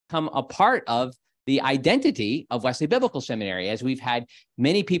become a part of the identity of Wesley Biblical Seminary, as we've had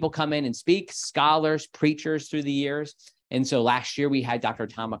many people come in and speak, scholars, preachers through the years. And so last year we had Dr.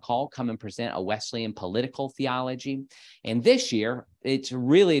 Tom McCall come and present a Wesleyan political theology. And this year, it's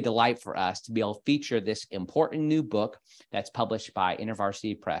really a delight for us to be able to feature this important new book that's published by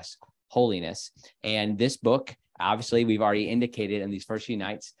InterVarsity Press, Holiness. And this book, obviously, we've already indicated in these first few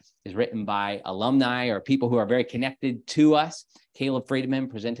nights, is written by alumni or people who are very connected to us. Caleb Friedman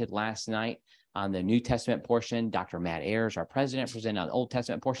presented last night on the New Testament portion. Dr. Matt Ayers, our president, presented on the Old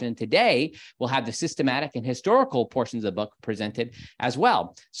Testament portion. And today, we'll have the systematic and historical portions of the book presented as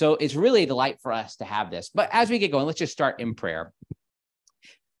well. So it's really a delight for us to have this. But as we get going, let's just start in prayer.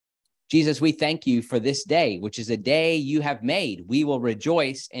 Jesus, we thank you for this day, which is a day you have made. We will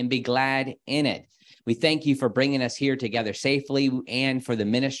rejoice and be glad in it. We thank you for bringing us here together safely and for the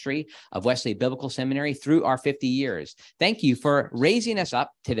ministry of Wesley Biblical Seminary through our 50 years. Thank you for raising us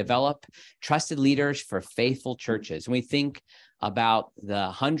up to develop trusted leaders for faithful churches. And we think about the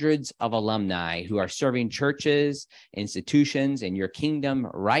hundreds of alumni who are serving churches, institutions, and your kingdom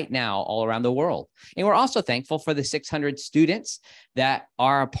right now all around the world. And we're also thankful for the 600 students that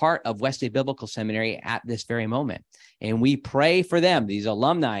are a part of Wesley Biblical Seminary at this very moment. And we pray for them, these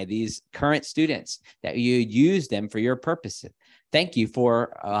alumni, these current students, that you use them for your purposes. Thank you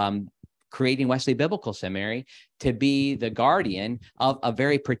for creating Wesley Biblical Seminary to be the guardian of a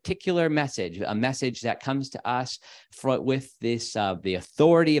very particular message, a message that comes to us with this, the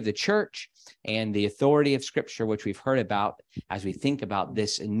authority of the church and the authority of Scripture, which we've heard about as we think about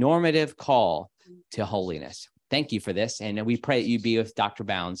this normative call to holiness. Thank you for this, and we pray that you be with Dr.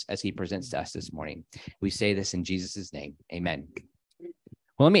 Bounds as he presents to us this morning. We say this in Jesus' name, amen.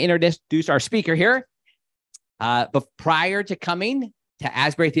 Well, let me introduce our speaker here. But prior to coming to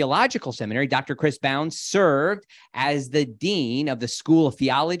Asbury Theological Seminary, Dr. Chris Bounds served as the Dean of the School of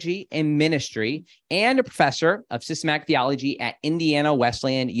Theology and Ministry and a professor of systematic theology at Indiana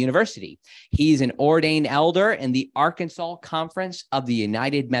Wesleyan University. He's an ordained elder in the Arkansas Conference of the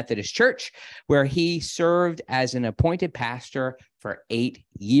United Methodist Church, where he served as an appointed pastor for 8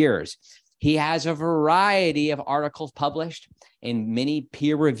 years. He has a variety of articles published in many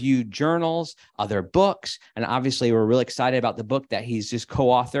peer-reviewed journals, other books, and obviously we're really excited about the book that he's just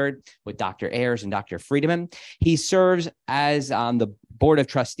co-authored with Dr. Ayers and Dr. Friedman. He serves as on the Board of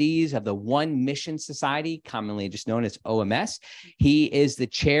Trustees of the One Mission Society, commonly just known as OMS. He is the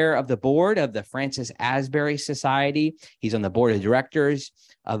chair of the board of the Francis Asbury Society. He's on the board of directors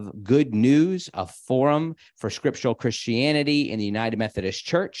of Good News, a forum for scriptural Christianity in the United Methodist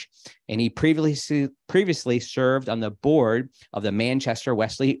Church. And he previously served on the board of the Manchester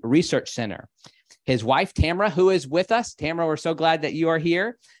Wesley Research Center. His wife, Tamara, who is with us. Tamara, we're so glad that you are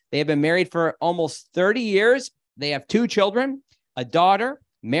here. They have been married for almost 30 years. They have 2 children, a daughter,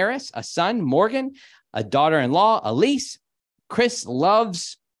 Maris, a son, Morgan, a daughter-in-law, Elise. Chris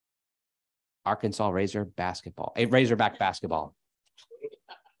loves Arkansas Razorback basketball.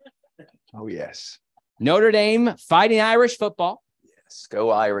 Oh, yes. Notre Dame Fighting Irish football. Yes, go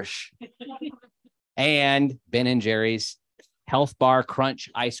Irish. And Ben & Jerry's Health Bar Crunch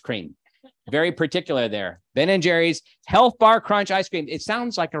ice cream. Very particular there. Ben & Jerry's Health Bar Crunch ice cream. It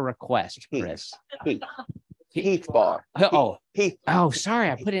sounds like a request, Chris. Heath Bar. Heath. Oh,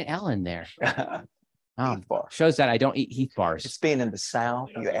 sorry. I put an L in there. Heath Bar. Shows that I don't eat Heath bars. It's being in the South.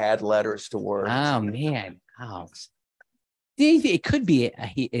 You add letters to words. Oh, man. Oh. It could be,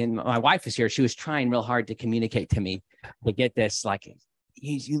 and my wife is here. She was trying real hard to communicate to me to get this, like,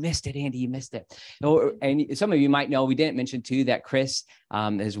 you missed it, Andy, you missed it. And some of you might know, we didn't mention too, that Chris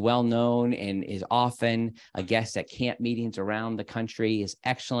is well known and is often a guest at camp meetings around the country, is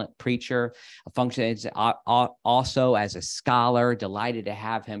excellent preacher, functions also as a scholar. Delighted to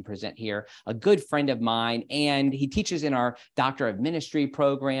have him present here, a good friend of mine, and he teaches in our Doctor of Ministry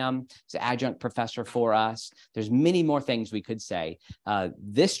program. He's an adjunct professor for us. There's many more things we could say.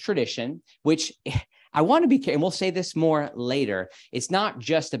 This tradition, which I want to be careful, and we'll say this more later, it's not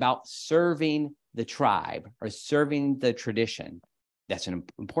just about serving the tribe or serving the tradition. That's an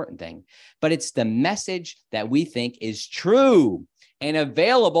important thing. But it's the message that we think is true and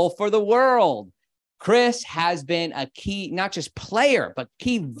available for the world. Chris has been a key, not just player, but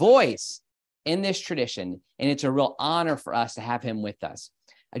key voice in this tradition. And it's a real honor for us to have him with us.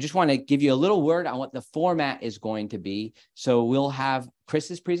 I just want to give you a little word on what the format is going to be. So we'll have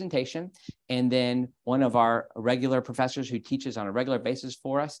Chris's presentation, and then one of our regular professors who teaches on a regular basis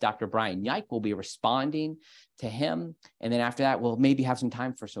for us, Dr. Brian Yike, will be responding to him. And then after that, we'll maybe have some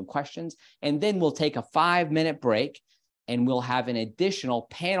time for some questions. And then we'll take a 5-minute break. And we'll have an additional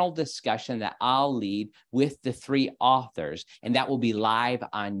panel discussion that I'll lead with the 3 authors, and that will be live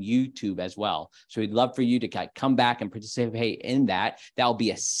on YouTube as well. So we'd love for you to come back and participate in that. That will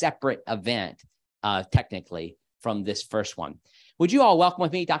be a separate event, technically, from this first one. Would you all welcome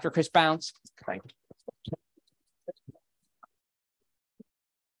with me Dr. Chris Bounds? Thank you.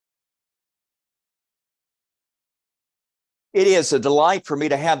 It is a delight for me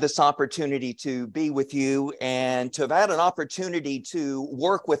to have this opportunity to be with you and to have had an opportunity to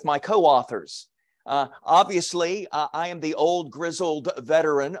work with my co-authors. Obviously, I am the old grizzled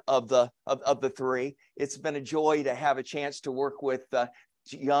veteran of the 3. It's been a joy to have a chance to work with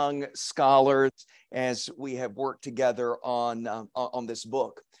young scholars as we have worked together on this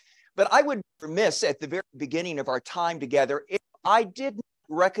book. But I would be remiss at the very beginning of our time together if I didn't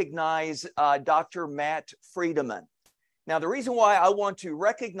recognize Dr. Matt Friedemann. Now, the reason why I want to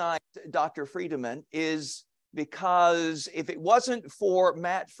recognize Dr. Friedemann is because if it wasn't for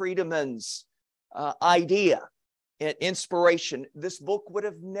Matt Friedemann's idea and inspiration, this book would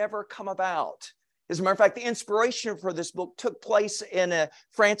have never come about. As a matter of fact, the inspiration for this book took place in a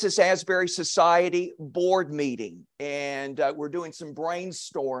Francis Asbury Society board meeting, and we're doing some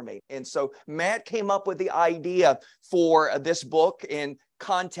brainstorming. And so Matt came up with the idea for this book and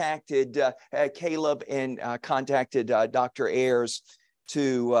contacted Caleb and contacted Dr. Ayers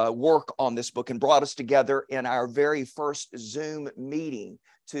to work on this book and brought us together in our very first Zoom meeting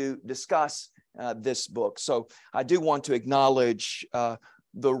to discuss this book. So I do want to acknowledge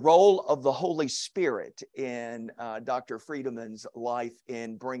the role of the Holy Spirit in Dr. Friedemann's life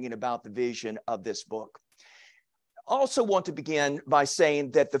in bringing about the vision of this book. I also want to begin by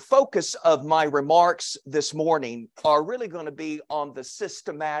saying that the focus of my remarks this morning are really going to be on the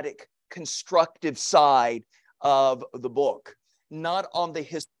systematic, constructive side of the book, not on the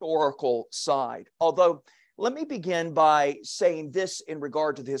historical side. Although, let me begin by saying this in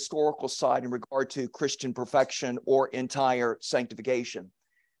regard to the historical side, in regard to Christian perfection or entire sanctification.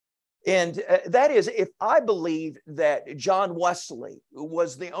 And that is, if I believe that John Wesley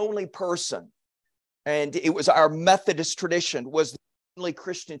was the only person, and it was our Methodist tradition, was the only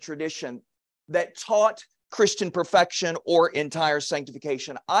Christian tradition that taught Christian perfection or entire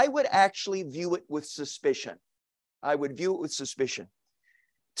sanctification, I would actually view it with suspicion. I would view it with suspicion.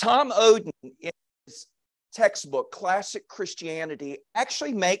 Tom Oden, in his textbook, Classic Christianity,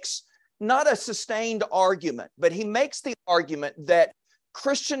 actually makes not a sustained argument, but he makes the argument that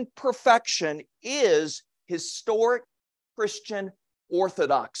Christian perfection is historic Christian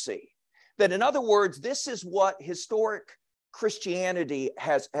orthodoxy. That, in other words, this is what historic Christianity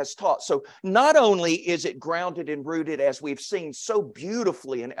has taught. So not only is it grounded and rooted, as we've seen so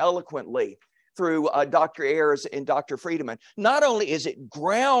beautifully and eloquently through Dr. Ayers and Dr. Friedemann, not only is it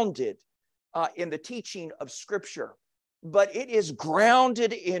grounded in the teaching of Scripture, but it is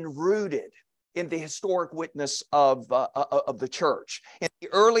grounded and rooted in the historic witness of the church, and the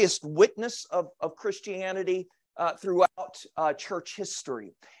earliest witness of Christianity throughout church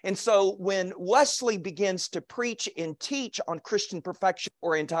history. And so when Wesley begins to preach and teach on Christian perfection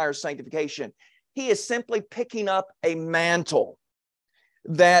or entire sanctification, he is simply picking up a mantle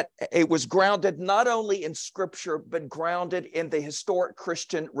that it was grounded not only in Scripture, but grounded in the historic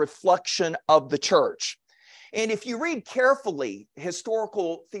Christian reflection of the church. And if you read carefully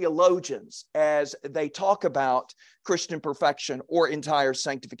historical theologians as they talk about Christian perfection or entire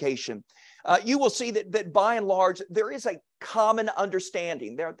sanctification, you will see that by and large, there is a common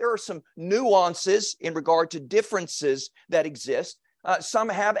understanding. There are some nuances in regard to differences that exist. Some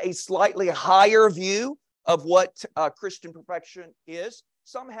have a slightly higher view of what Christian perfection is.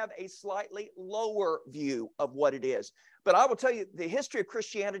 Some have a slightly lower view of what it is. But I will tell you, the history of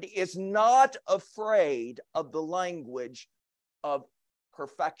Christianity is not afraid of the language of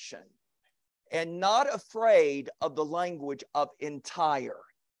perfection and not afraid of the language of entire.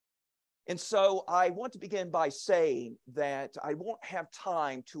 And so I want to begin by saying that I won't have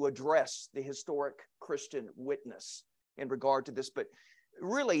time to address the historic Christian witness in regard to this, but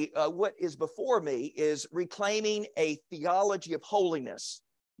really what is before me is reclaiming a theology of holiness,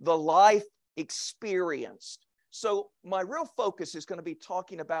 the life experienced. So my real focus is going to be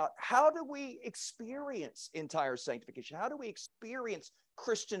talking about how do we experience entire sanctification? How do we experience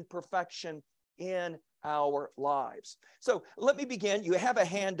Christian perfection in our lives? So let me begin. You have a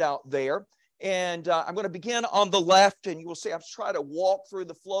handout there, and I'm going to begin on the left, and you will see I've tried to walk through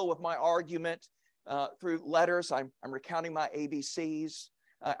the flow of my argument through letters. I'm recounting my ABCs.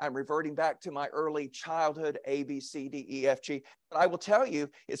 I'm reverting back to my early childhood, A, B, C, D, E, F, G. But I will tell you,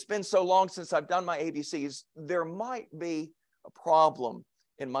 it's been so long since I've done my ABCs, there might be a problem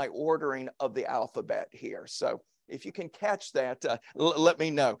in my ordering of the alphabet here. So If you can catch that, let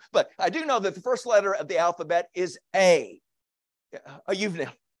me know. But I do know that the first letter of the alphabet is A. You've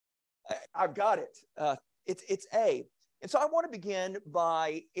now, I've got it. It's A. And so I want to begin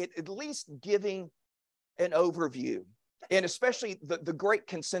by at least giving an overview, and especially the great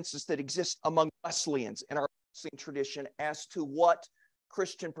consensus that exists among Wesleyans in our Wesleyan tradition as to what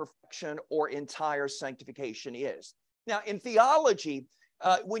Christian perfection or entire sanctification is. Now, in theology,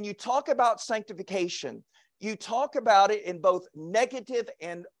 when you talk about sanctification, you talk about it in both negative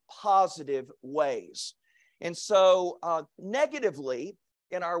and positive ways. And so negatively,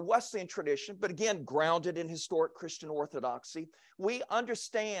 in our Wesleyan tradition, but again, grounded in historic Christian orthodoxy, we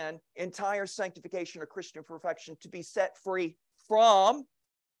understand entire sanctification or Christian perfection to be set free from,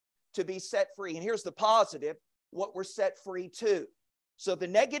 to be set free. And here's the positive, what we're set free to. So the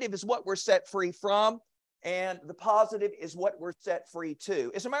negative is what we're set free from, and the positive is what we're set free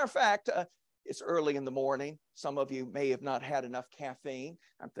to. As a matter of fact, it's early in the morning. Some of you may have not had enough caffeine.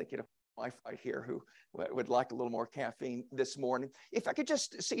 I'm thinking of my wife right here who would like a little more caffeine this morning. If I could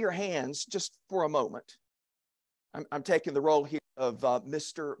just see your hands just for a moment. I'm taking the role here of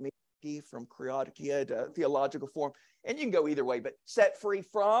Mr. Miyagi from Creatia Theological Forum. And you can go either way, but set free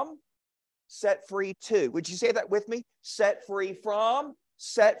from, set free to. Would you say that with me? Set free from,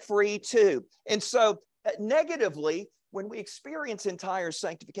 set free to. And so negatively, when we experience entire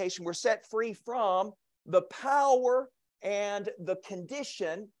sanctification, we're set free from the power and the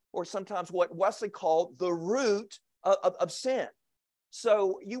condition, or sometimes what Wesley called the root of sin.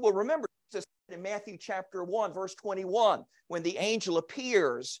 So you will remember in Matthew chapter 1, verse 21, when the angel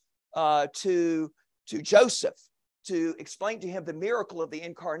appears to Joseph to explain to him the miracle of the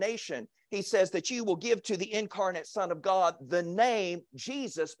incarnation, he says that you will give to the incarnate Son of God the name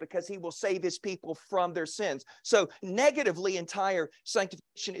Jesus because he will save his people from their sins. So negatively, entire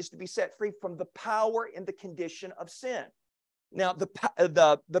sanctification is to be set free from the power and the condition of sin. Now,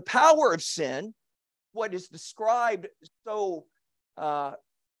 the power of sin, what is described so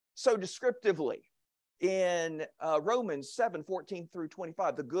descriptively in Romans 7:14 through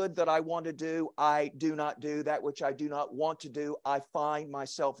 25, the good that I want to do, I do not do. That which I do not want to do, I find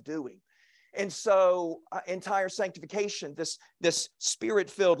myself doing. And so entire sanctification, this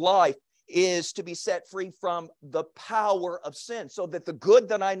spirit-filled life, is to be set free from the power of sin, so that the good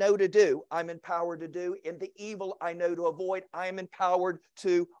that I know to do, I'm empowered to do, and the evil I know to avoid, I am empowered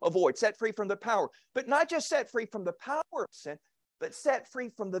to avoid. Set free from the power, but not just set free from the power of sin, but set free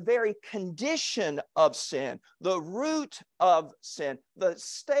from the very condition of sin, the root of sin, the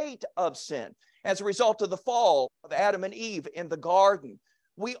state of sin. As a result of the fall of Adam and Eve in the garden,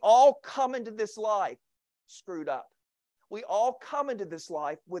 we all come into this life screwed up. We all come into this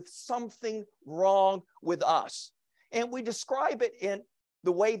life with something wrong with us. And we describe it in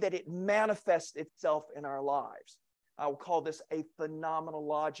the way that it manifests itself in our lives. I will call this a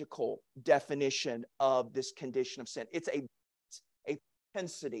phenomenological definition of this condition of sin. It's a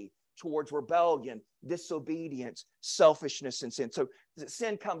propensity towards rebellion, disobedience, selfishness, and sin. So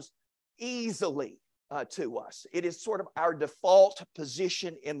sin comes easily to us. It is sort of our default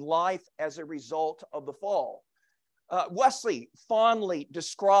position in life as a result of the fall. Wesley fondly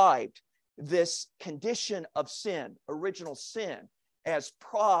described this condition of sin, original sin, as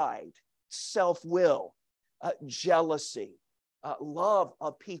pride, self-will, jealousy, love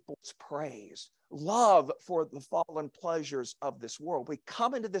of people's praise, love for the fallen pleasures of this world. We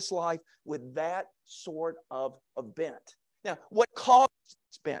come into this life with that sort of bent. Now, what causes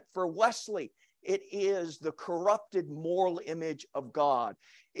this bent? For Wesley, it is the corrupted moral image of God.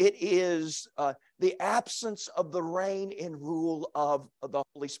 It is the absence of the reign and rule of the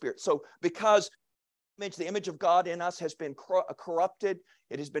Holy Spirit. So because the image of God in us has been corrupted,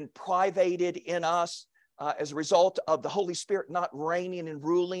 it has been privated in us as a result of the Holy Spirit not reigning and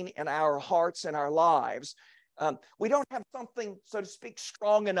ruling in our hearts and our lives, we don't have something, so to speak,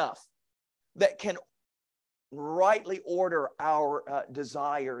 strong enough that can rightly order our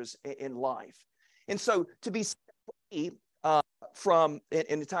desires in life. And so to be set free from an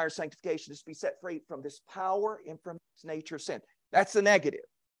entire sanctification is to be set free from this power and from this nature of sin. That's the negative.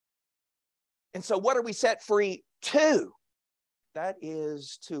 And so what are we set free to? That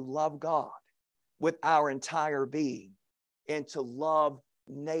is to love God with our entire being and to love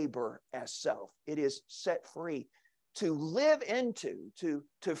neighbor as self. It is set free to live into,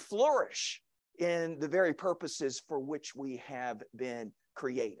 to flourish in the very purposes for which we have been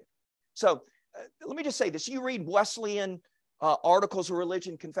created. So let me just say this. You read Wesleyan articles of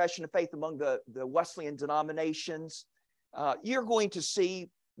religion, confession of faith among the Wesleyan denominations, you're going to see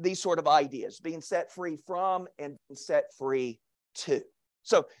these sort of ideas being set free from and set free to.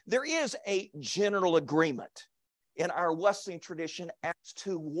 So there is a general agreement in our Wesleyan tradition as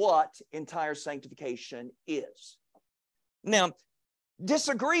to what entire sanctification is. Now,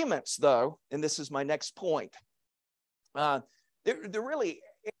 disagreements, though, and this is my next point, there really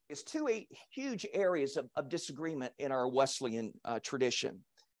is two huge areas of disagreement in our Wesleyan tradition.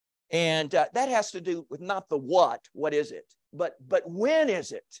 And that has to do with not the what is it, but when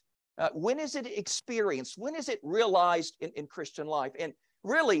is it? When is it experienced? When is it realized in Christian life? And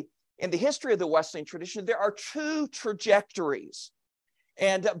really, in the history of the Wesleyan tradition, there are two trajectories,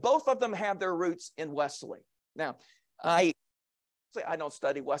 and both of them have their roots in Wesley. Now, I don't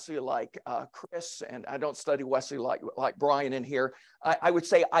study Wesley like Chris, and I don't study Wesley like Brian in here. I would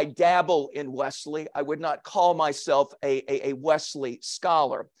say I dabble in Wesley. I would not call myself a Wesley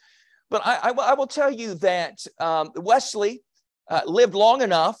scholar. But I will tell you that Wesley lived long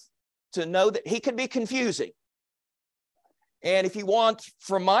enough to know that he could be confusing. And if you want,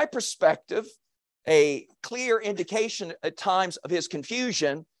 from my perspective, a clear indication at times of his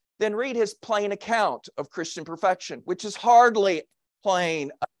confusion, then read his plain account of Christian perfection, which is hardly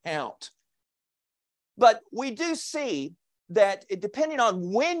plain account. But we do see that depending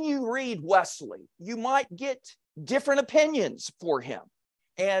on when you read Wesley, you might get different opinions for him.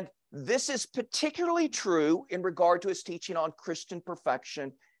 And this is particularly true in regard to his teaching on Christian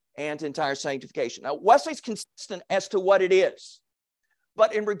perfection and entire sanctification. Now, Wesley's consistent as to what it is,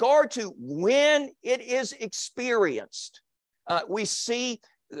 but in regard to when it is experienced, we see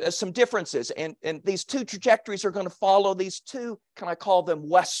some differences, and these two trajectories are going to follow these two, can I call them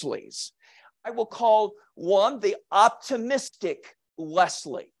Wesleys? I will call one the optimistic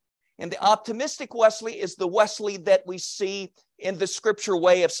Wesley. And the optimistic Wesley is the Wesley that we see in the scripture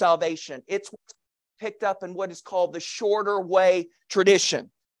way of salvation. It's picked up in what is called the shorter way tradition.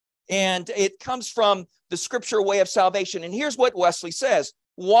 And it comes from the scripture way of salvation. And here's what Wesley says: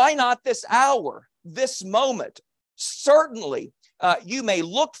 why not this hour, this moment? Certainly, you may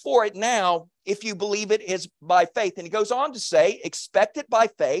look for it now if you believe it is by faith. And he goes on to say, expect it by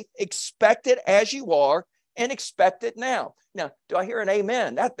faith, expect it as you are, and expect it now. Now, do I hear an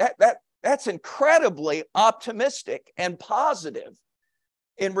amen? That's incredibly optimistic and positive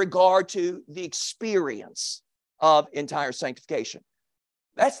in regard to the experience of entire sanctification.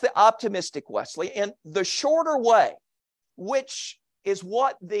 That's the optimistic Wesley. And the shorter way, which is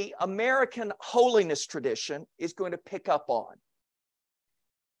what the American holiness tradition is going to pick up on.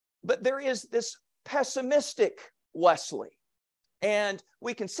 But there is this pessimistic Wesley. And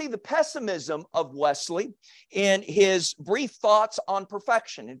we can see the pessimism of Wesley in his brief thoughts on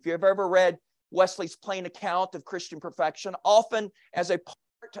perfection. If you've ever read Wesley's plain account of Christian perfection, often as a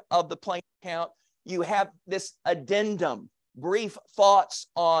part of the plain account, you have this addendum, brief thoughts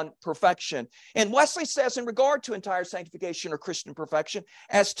on perfection. And Wesley says, in regard to entire sanctification or Christian perfection,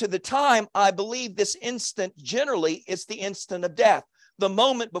 as to the time, I believe this instant generally is the instant of death, the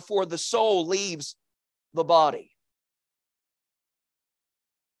moment before the soul leaves the body.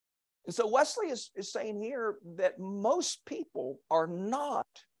 And so Wesley is saying here that most people are not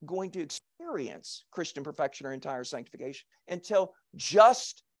going to experience Christian perfection or entire sanctification until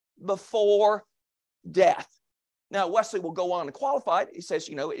just before death. Now, Wesley will go on to qualify it. He says,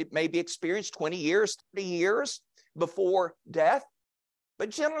 it may be experienced 20 years, 30 years before death. But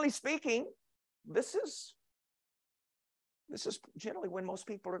generally speaking, this is generally when most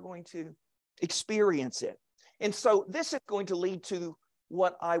people are going to experience it. And so this is going to lead to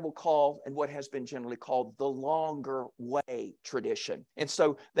what I will call, and what has been generally called, the longer way tradition. And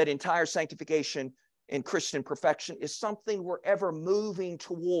so that entire sanctification and Christian perfection is something we're ever moving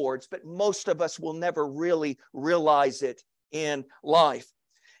towards, but most of us will never really realize it in life.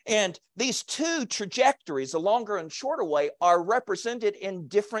 And these two trajectories, the longer and shorter way, are represented in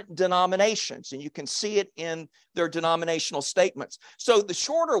different denominations, and you can see it in their denominational statements. So the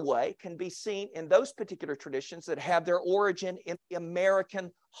shorter way can be seen in those particular traditions that have their origin in the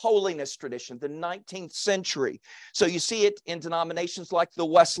American holiness tradition, the 19th century. So you see it in denominations like the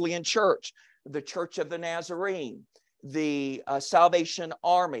Wesleyan Church, the Church of the Nazarene, the Salvation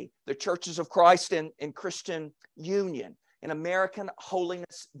Army, the Churches of Christ and Christian Union. In American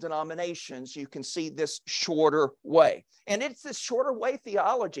holiness denominations, you can see this shorter way. And it's this shorter way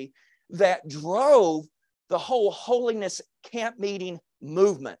theology that drove the whole holiness camp meeting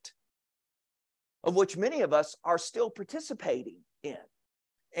movement, of which many of us are still participating in.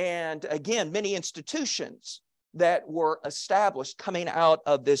 And again, many institutions that were established coming out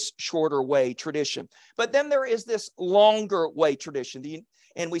of this shorter way tradition. But then there is this longer way tradition.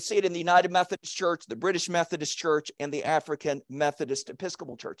 And we see it in the United Methodist Church, the British Methodist Church, and the African Methodist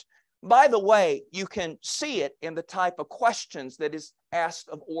Episcopal Church. By the way, you can see it in the type of questions that is asked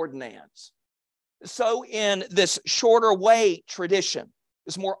of ordinands. So in this shorter way tradition,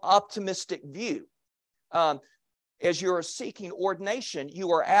 this more optimistic view, as you're seeking ordination,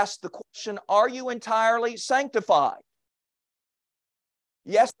 you are asked the question, are you entirely sanctified?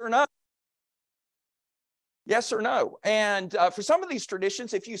 Yes or no? Yes or no? And for some of these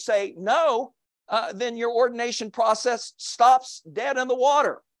traditions, if you say no, then your ordination process stops dead in the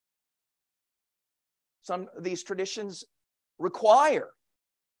water. Some of these traditions require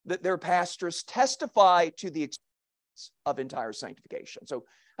that their pastors testify to the experience of entire sanctification. So,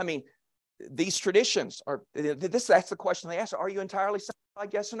 I mean, these traditions are, that's the question they ask, are you entirely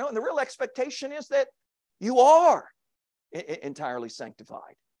sanctified, yes or no? And the real expectation is that you are entirely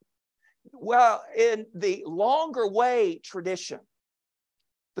sanctified. Well, in the longer way tradition,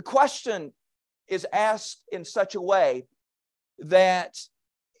 the question is asked in such a way that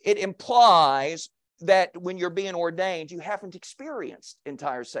it implies that when you're being ordained, you haven't experienced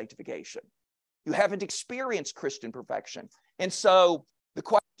entire sanctification. You haven't experienced Christian perfection. And so the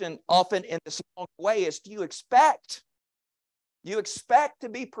question often in this long way is, do you expect to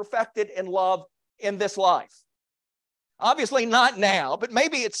be perfected in love in this life? Obviously not now, but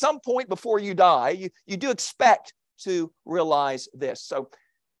maybe at some point before you die, you do expect to realize this. So,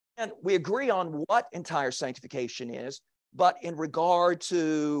 and we agree on what entire sanctification is, but in regard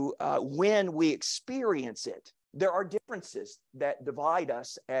to when we experience it, there are differences that divide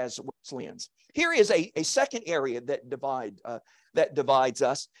us as Wesleyans. Here is a second area that divides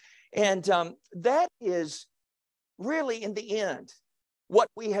us, and that is really, in the end, what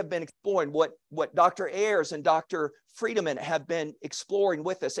we have been exploring, what Dr. Ayers and Dr. Friedemann have been exploring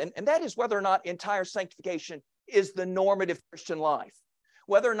with us, and that is whether or not entire sanctification is the normative Christian life,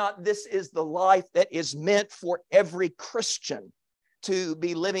 whether or not this is the life that is meant for every Christian to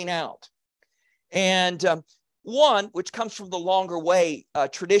be living out. And one, which comes from the longer way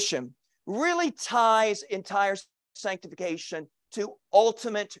tradition, really ties entire sanctification to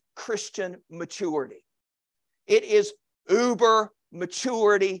ultimate Christian maturity. It is uber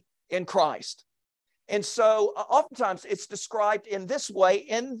maturity in Christ. And so oftentimes it's described in this way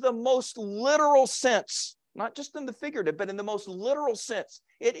in the most literal sense, not just in the figurative, but in the most literal sense.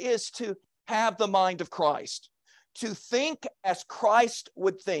 It is to have the mind of Christ, to think as Christ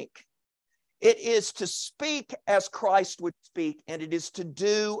would think. It is to speak as Christ would speak, and it is to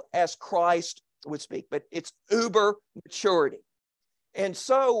do as Christ would speak. But it's uber maturity. And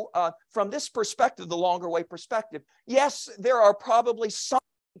so from this perspective, the longer way perspective, yes, there are probably some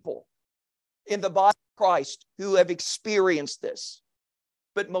people in the body of Christ who have experienced this,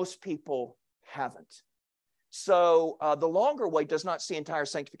 but most people haven't. So the longer way does not see entire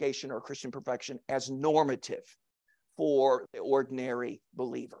sanctification or Christian perfection as normative for the ordinary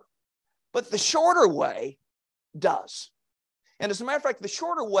believer. But the shorter way does. And as a matter of fact, the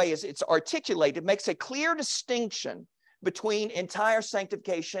shorter way, as it's articulated, makes a clear distinction between entire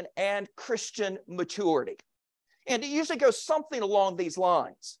sanctification and Christian maturity. And it usually goes something along these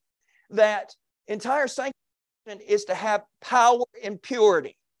lines, that entire sanctification is to have power and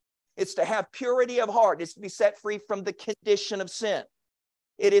purity. It's to have purity of heart. It's to be set free from the condition of sin.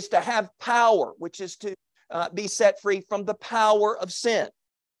 It is to have power, which is to be set free from the power of sin.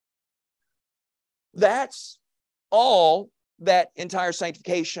 That's all that entire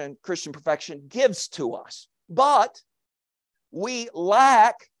sanctification, Christian perfection gives to us. But we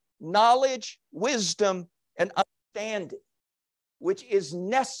lack knowledge, wisdom, and understanding, which is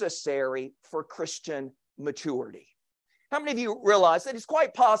necessary for Christian maturity. How many of you realize that it's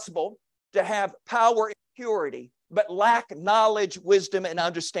quite possible to have power and purity, but lack knowledge, wisdom, and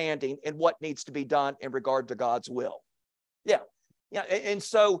understanding in what needs to be done in regard to God's will? Yeah. And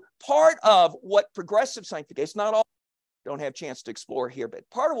so part of what progressive sanctification, not all, don't have a chance to explore here, but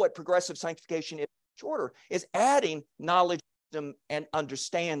part of what progressive sanctification is shorter is adding knowledge, wisdom, and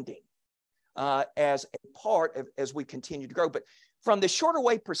understanding as a part of as we continue to grow. But from the shorter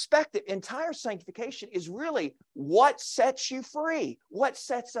way perspective, entire sanctification is really what sets you free, what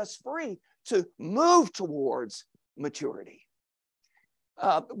sets us free to move towards maturity.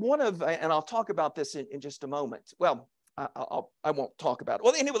 And I'll talk about this in just a moment. Well, I won't talk about it.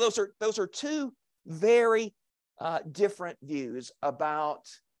 Well, anyway, those are two very different views about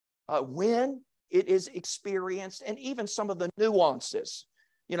when it is experienced and even some of the nuances.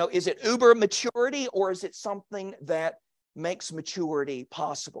 You know, is it uber maturity or is it something that makes maturity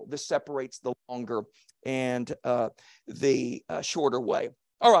possible? This separates the longer and the shorter way.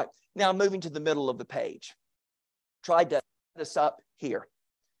 All right, now moving to the middle of the page. Tried to set this up here.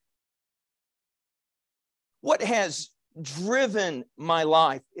 What has driven my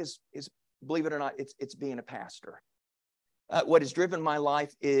life is believe it or not, it's being a pastor. What has driven my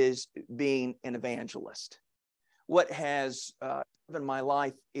life is being an evangelist. What has driven my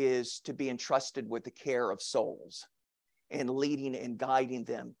life is to be entrusted with the care of souls and leading and guiding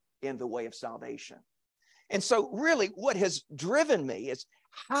them in the way of salvation. And so really what has driven me is,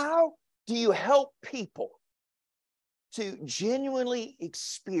 how do you help people to genuinely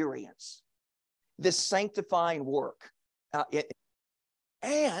experience this sanctifying work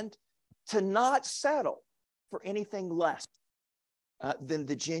and to not settle for anything less than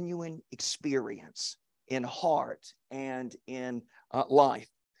the genuine experience in heart and in life?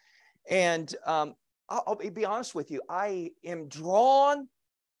 And I'll be honest with you, I am drawn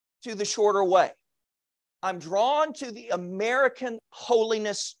to the shorter way. I'm drawn to the American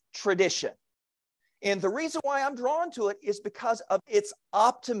holiness tradition. And the reason why I'm drawn to it is because of its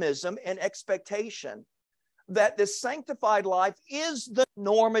optimism and expectation that this sanctified life is the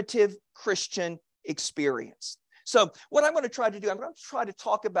normative Christian experience. So what I'm going to try to do, I'm going to try to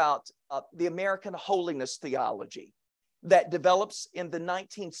talk about the American holiness theology that develops in the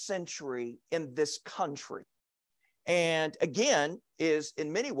 19th century in this country. And again, is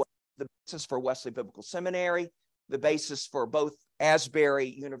in many ways the basis for Wesley Biblical Seminary, the basis for both Asbury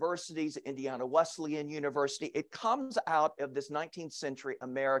Universities, Indiana Wesleyan University. It comes out of this 19th century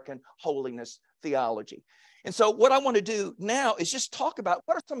American holiness theology. And so what I want to do now is just talk about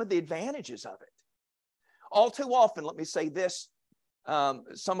what are some of the advantages of it. All too often, let me say this,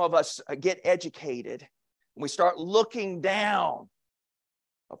 some of us get educated and we start looking down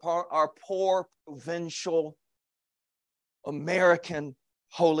upon our poor provincial American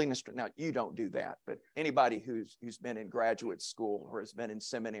holiness. Now, you don't do that, but anybody who's been in graduate school or has been in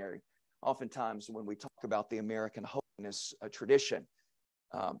seminary, oftentimes when we talk about the American holiness tradition,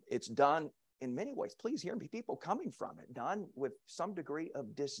 it's done in many ways. Please hear me, people coming from it, done with some degree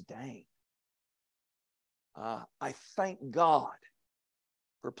of disdain. I thank God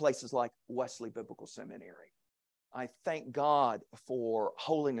for places like Wesley Biblical Seminary. I thank God for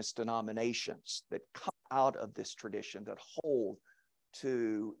holiness denominations that come out of this tradition, that hold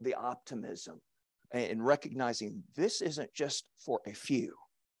to the optimism and recognizing this isn't just for a few.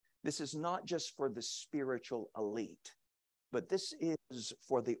 This is not just for the spiritual elite, but this is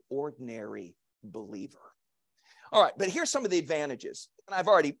for the ordinary believer. All right, but here's some of the advantages. And I've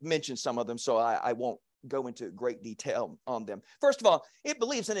already mentioned some of them, so I won't go into great detail on them. First of all, it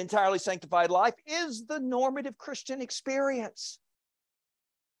believes an entirely sanctified life is the normative Christian experience.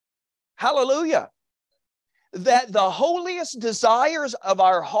 Hallelujah. That the holiest desires of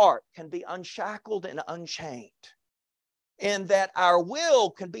our heart can be unshackled and unchained, and that our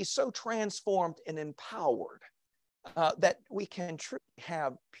will can be so transformed and empowered that we can truly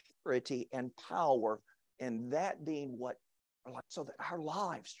have purity and power, and that being what, so that our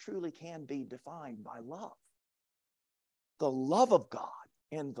lives truly can be defined by love. The love of God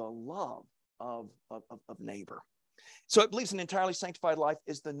and the love of neighbor. So it believes an entirely sanctified life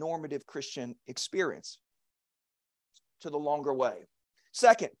is the normative Christian experience. To the longer way.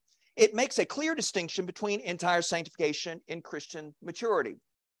 Second, it makes a clear distinction between entire sanctification and Christian maturity,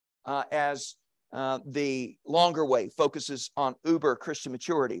 as the longer way focuses on uber Christian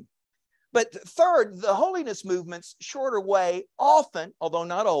maturity. But third, the holiness movement's shorter way often, although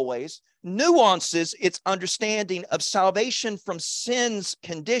not always, nuances its understanding of salvation from sin's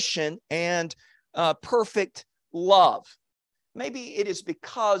condition and perfect love. Maybe it is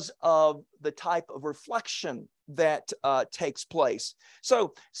because of the type of reflection that takes place.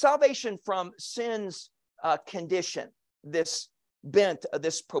 So salvation from sin's condition, this bent,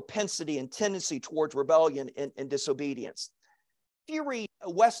 this propensity and tendency towards rebellion and disobedience. If you read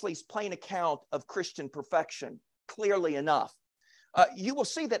Wesley's plain account of Christian perfection clearly enough, you will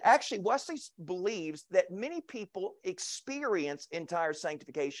see that actually Wesley believes that many people experience entire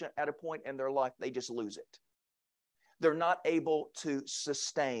sanctification at a point in their life, they just lose it. They're not able to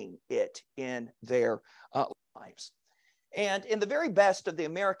sustain it in their lives. And in the very best of the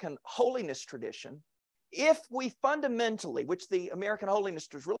American holiness tradition, if we fundamentally, which the American holiness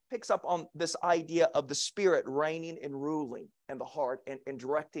tradition really picks up on this idea of the Spirit reigning and ruling in the heart and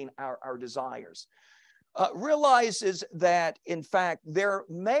directing our desires, realizes that, in fact, there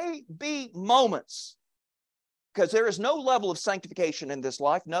may be moments, because there is no level of sanctification in this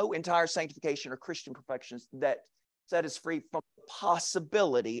life, no entire sanctification or Christian perfections that set us free from the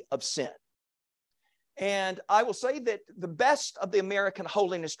possibility of sin. And I will say that the best of the American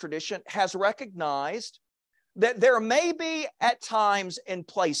holiness tradition has recognized that there may be at times and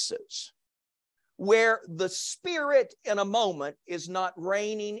places where the Spirit in a moment is not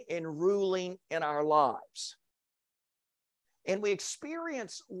reigning and ruling in our lives. And we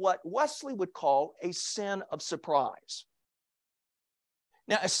experience what Wesley would call a sin of surprise.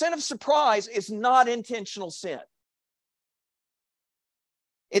 Now, a sin of surprise is not intentional sin.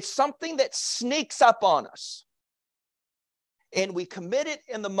 It's something that sneaks up on us. And we commit it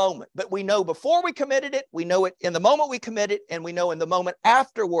in the moment. But we know before we committed it, we know it in the moment we commit it, and we know in the moment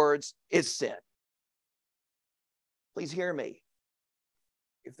afterwards is sin. Please hear me.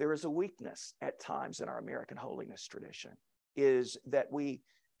 If there is a weakness at times in our American holiness tradition, is that we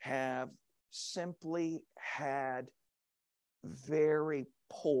have simply had very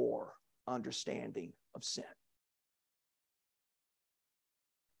poor understanding of sin.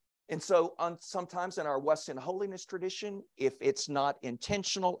 And so sometimes in our Western holiness tradition, if it's not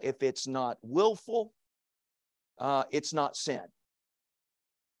intentional, if it's not willful, it's not sin.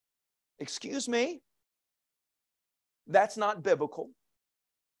 Excuse me, that's not biblical,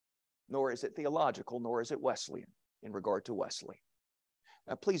 nor is it theological, nor is it Wesleyan in regard to Wesley.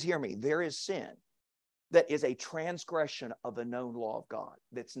 Now, please hear me. There is sin that is a transgression of the known law of God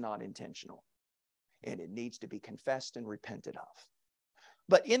that's not intentional, and it needs to be confessed and repented of.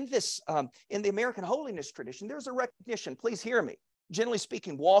 But in the American holiness tradition, there's a recognition, please hear me, generally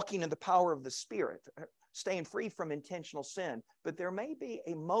speaking, walking in the power of the Spirit, staying free from intentional sin. But there may be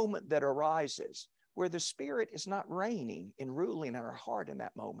a moment that arises where the Spirit is not reigning and ruling in our heart in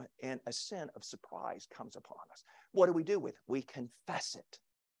that moment, and a sin of surprise comes upon us. What do we do with it? We confess it,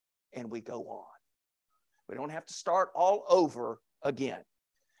 and we go on. We don't have to start all over again.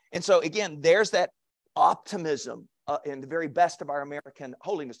 And so, again, there's that optimism in the very best of our American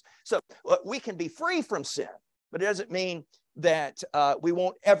holiness. So we can be free from sin, but it doesn't mean that we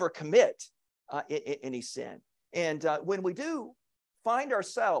won't ever commit any sin. And when we do find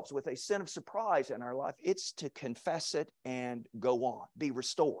ourselves with a sin of surprise in our life, it's to confess it and go on, be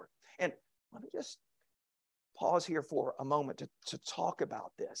restored. And let me just pause here for a moment to talk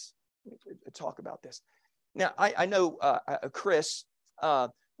about this. Now, I know Chris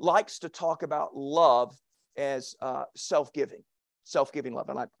likes to talk about love as self-giving love,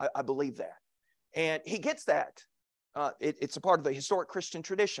 and I believe that. And he gets that. It's a part of the historic Christian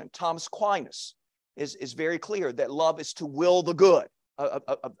tradition. Thomas Aquinas is very clear that love is to will the good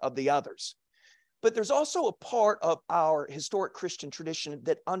of the others. But there's also a part of our historic Christian tradition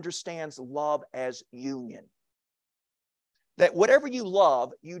that understands love as union. That whatever you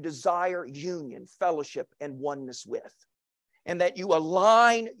love, you desire union, fellowship, and oneness with. And that you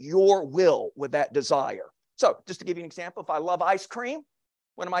align your will with that desire. So just to give you an example, if I love ice cream,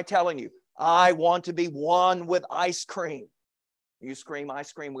 what am I telling you? I want to be one with ice cream. You scream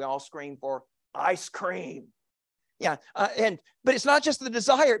ice cream, we all scream for ice cream. Yeah, but it's not just the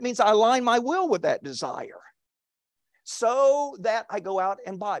desire. It means I align my will with that desire. So that I go out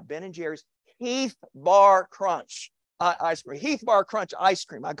and buy Ben & Jerry's Heath Bar Crunch ice cream, Heath Bar Crunch ice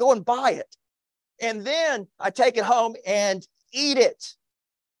cream. I go and buy it. And then I take it home and eat it.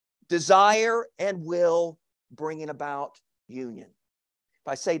 Desire and will bringing about union. If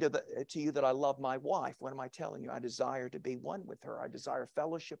I say to you that I love my wife, what am I telling you? I desire to be one with her. I desire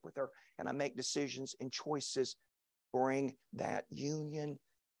fellowship with her, and I make decisions and choices bring that union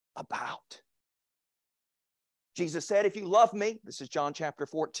about. Jesus said, if you love me, this is John chapter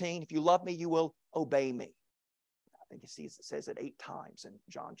 14, if you love me, you will obey me. I think it says it 8 times in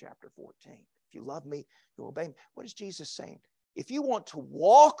John chapter 14. If you love me, you'll obey me. What is Jesus saying? If you want to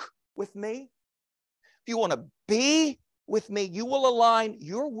walk with me, if you want to be with me, you will align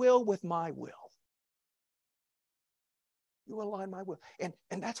your will with my will. You will align my will. And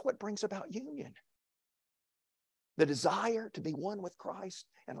that's what brings about union. The desire to be one with Christ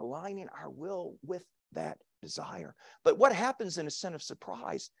and aligning our will with that desire. But what happens in a sin of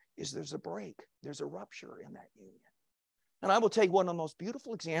surprise is there's a break. There's a rupture in that union. And I will tell you one of the most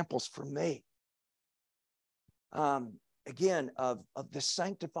beautiful examples for me, again, of the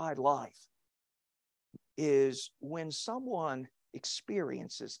sanctified life is when someone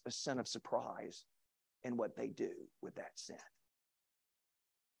experiences a sin of surprise and what they do with that sin.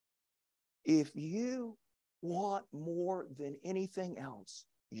 If you want more than anything else,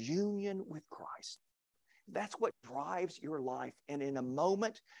 union with Christ, that's what drives your life. And in a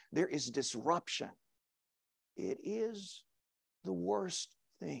moment, there is disruption. It is the worst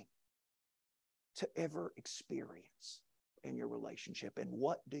thing to ever experience in your relationship. And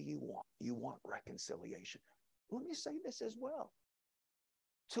what do you want? You want reconciliation. Let me say this as well.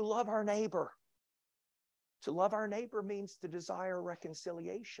 To love our neighbor. To love our neighbor means to desire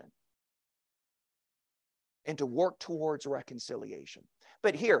reconciliation and to work towards reconciliation.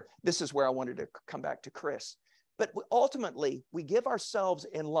 But here, this is where I wanted to come back to Chris. But ultimately, we give ourselves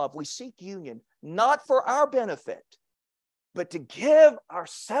in love. We seek union, not for our benefit, but to give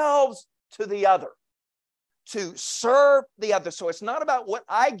ourselves to the other. to serve the other. So it's not about what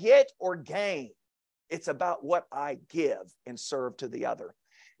I get or gain. It's about what I give and serve to the other.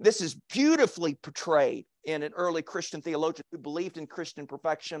 This is beautifully portrayed in an early Christian theologian who believed in Christian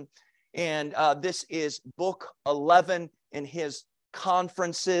perfection. And this is book 11 in his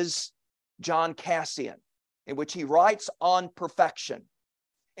Conferences, John Cassian, in which he writes on perfection.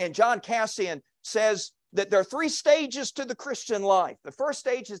 And John Cassian says that there are 3 stages to the Christian life. The first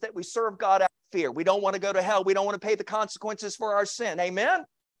stage is that we serve God out of fear. We don't want to go to hell. We don't want to pay the consequences for our sin. Amen?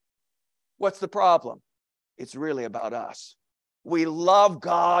 What's the problem? It's really about us. We love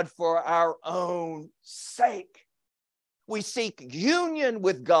God for our own sake. We seek union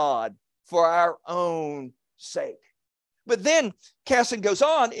with God for our own sake. But then Cassian goes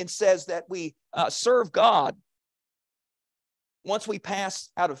on and says that we serve God. Once we pass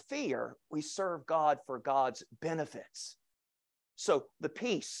out of fear, we serve God for God's benefits. So the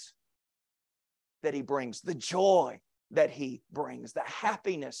peace that he brings, the joy that he brings, the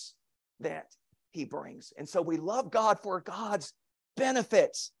happiness that he brings. And so we love God for God's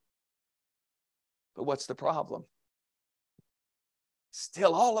benefits. But what's the problem?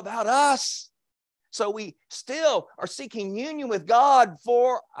 Still all about us. So we still are seeking union with God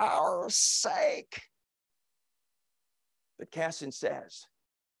for our sake. But Cassian says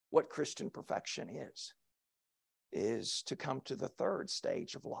what Christian perfection is to come to the third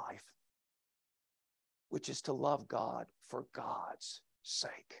stage of life, which is to love God for God's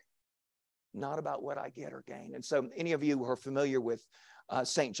sake, not about what I get or gain. And so any of you who are familiar with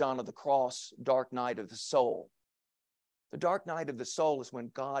St. John of the Cross, dark night of the soul, the dark night of the soul is when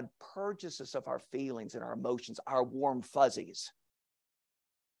God purges us of our feelings and our emotions, our warm fuzzies.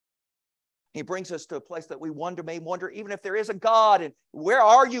 He brings us to a place that we may wonder even if there is a God, and where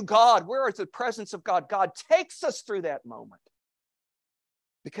are you, God? Where is the presence of God? God takes us through that moment.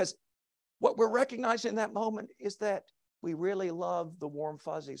 Because what we're recognizing in that moment is that we really love the warm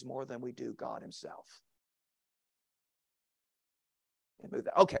fuzzies more than we do God himself.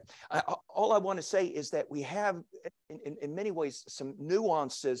 Okay, all I want to say is that we have, in many ways, some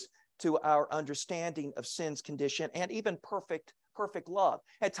nuances to our understanding of sin's condition and even perfect love.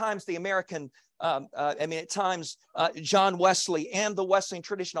 At times, the American, at times, John Wesley and the Wesleyan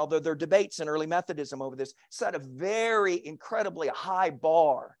tradition, although there are debates in early Methodism over this, set a very incredibly high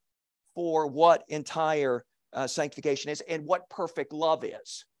bar for what entire sanctification is and what perfect love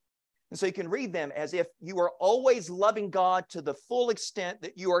is. And so you can read them as if you are always loving God to the full extent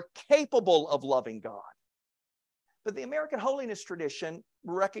that you are capable of loving God. But the American holiness tradition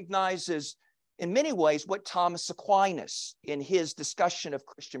recognizes in many ways what Thomas Aquinas, in his discussion of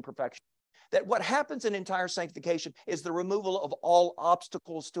Christian perfection, that what happens in entire sanctification is the removal of all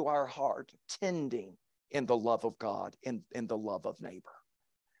obstacles to our heart, tending in the love of God, in the love of neighbor.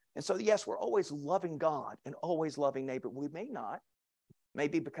 And so, yes, we're always loving God and always loving neighbor. We may not,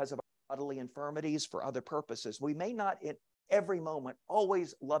 maybe because of our bodily infirmities, for other purposes, we may not at every moment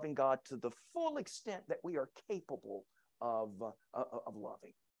always loving God to the full extent that we are capable of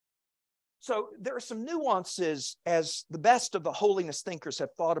loving. So there are some nuances as the best of the holiness thinkers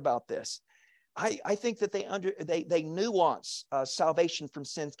have thought about this. I think that they nuance salvation from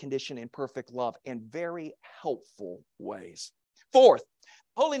sin's condition in perfect love in very helpful ways. Fourth,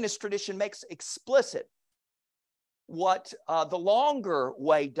 holiness tradition makes explicit what the longer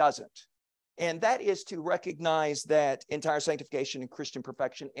way doesn't. And that is to recognize that entire sanctification and Christian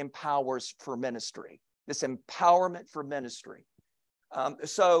perfection empowers for ministry. This empowerment for ministry.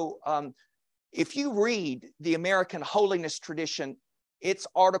 If you read the American holiness tradition, its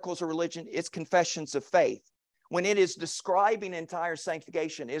articles of religion, its confessions of faith, when it is describing entire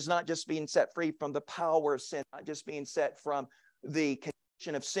sanctification, it is not just being set free from the power of sin, not just being set from the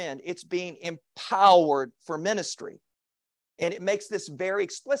condition of sin, it's being empowered for ministry. And it makes this very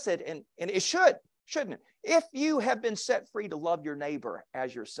explicit, and it shouldn't it? If you have been set free to love your neighbor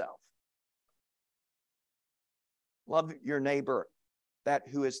as yourself, love your neighbor, that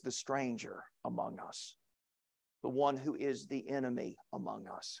who is the stranger among us, the one who is the enemy among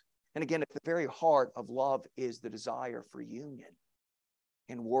us. And again, at the very heart of love is the desire for union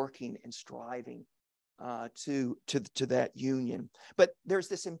and working and striving to that union. But there's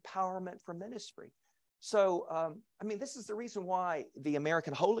this empowerment for ministry. So, this is the reason why the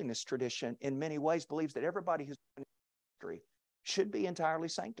American holiness tradition in many ways believes that everybody who's in ministry should be entirely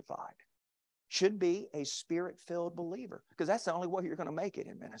sanctified, should be a spirit-filled believer, because that's the only way you're going to make it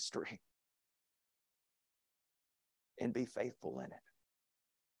in ministry and be faithful in it.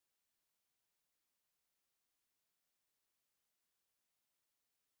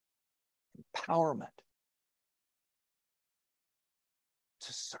 Empowerment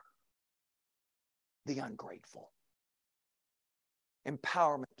to serve. the ungrateful.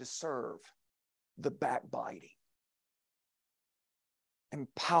 Empowerment to serve the backbiting.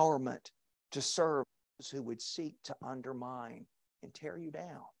 Empowerment to serve those who would seek to undermine and tear you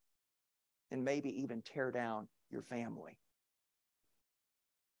down, and maybe even tear down your family.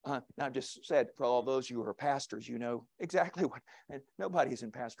 Now, I've just said, for all those of you who are pastors, you know exactly what, and nobody's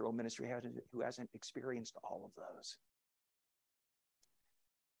in pastoral ministry who hasn't experienced all of those.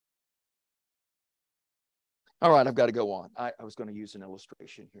 All right, I've got to go on. I was going to use an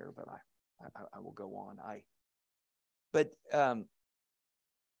illustration here, but I will go on.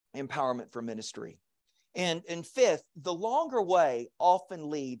 Empowerment for ministry. And fifth, the longer way often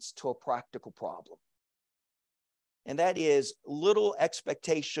leads to a practical problem. And that is, little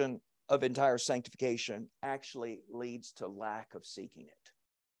expectation of entire sanctification actually leads to lack of seeking it.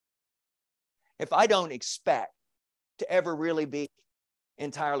 If I don't expect to ever really be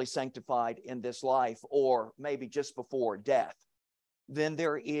entirely sanctified in this life, or maybe just before death, then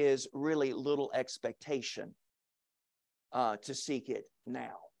there is really little expectation to seek it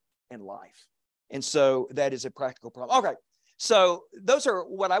now in life. And so that is a practical problem. Okay, so those are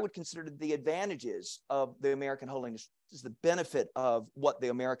what I would consider the advantages of the American holiness. This is the benefit of what the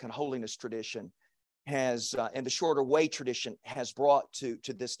American holiness tradition has, and the shorter way tradition has brought to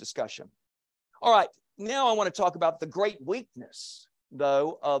this discussion. All right, now I want to talk about the great weakness,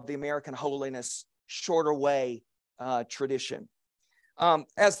 though, of the American holiness shorter way tradition.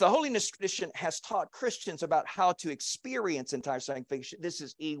 As the holiness tradition has taught Christians about how to experience entire sanctification, this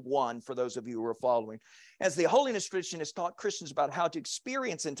is E1 for those of you who are following. As the holiness tradition has taught Christians about how to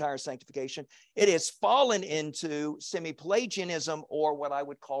experience entire sanctification, it has fallen into semi-Pelagianism, or what I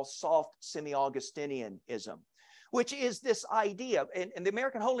would call soft semi-Augustinianism, which is this idea, and the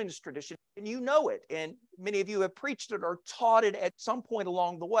American holiness tradition, and you know it, and many of you have preached it or taught it at some point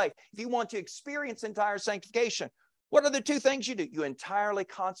along the way. If you want to experience entire sanctification, what are the two things you do? You entirely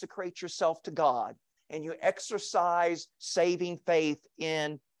consecrate yourself to God, and you exercise saving faith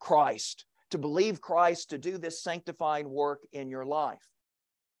in Christ, to believe Christ, to do this sanctifying work in your life.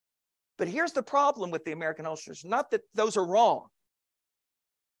 But here's the problem with the American holiness tradition. Not that those are wrong,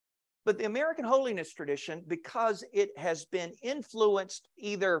 but the American holiness tradition, because it has been influenced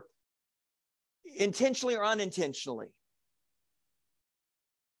either intentionally or unintentionally,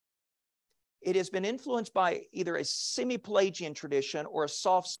 it has been influenced by either a semi-Pelagian tradition or a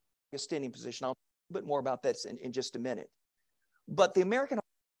soft Augustinian position. I'll talk a bit more about this in just a minute. But the American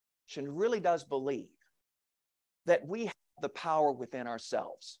tradition really does believe that we have the power within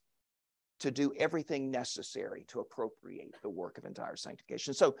ourselves to do everything necessary to appropriate the work of entire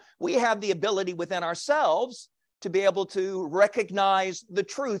sanctification. So we have the ability within ourselves to be able to recognize the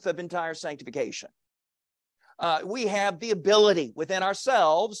truth of entire sanctification. We have the ability within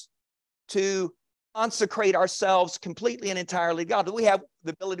ourselves to consecrate ourselves completely and entirely to God. We have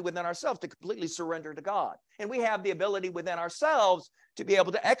the ability within ourselves to completely surrender to God. And we have the ability within ourselves to be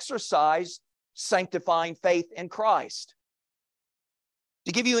able to exercise sanctifying faith in Christ.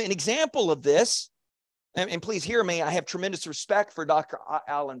 To give you an example of this, and please hear me, I have tremendous respect for Dr.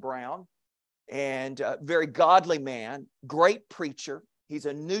 Alan Brown, and a very godly man, great preacher. He's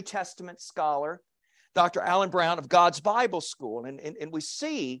a New Testament scholar, Dr. Alan Brown of God's Bible School. And we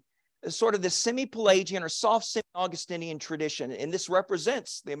see sort of the semi-Pelagian or soft semi-Augustinian tradition, and this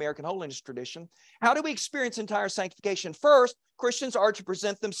represents the American holiness tradition. How do we experience entire sanctification? First, Christians are to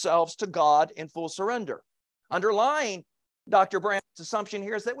present themselves to God in full surrender. Underlying Dr. Brown's assumption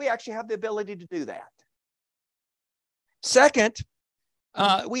here is that we actually have the ability to do that. Second,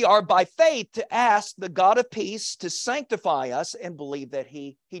 we are by faith to ask the God of peace to sanctify us and believe that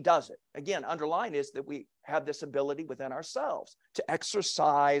he does it. Again, underlying is that we have this ability within ourselves to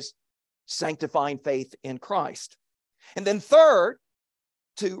exercise sanctifying faith in Christ. And then third,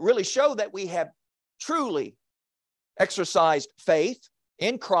 to really show that we have truly exercised faith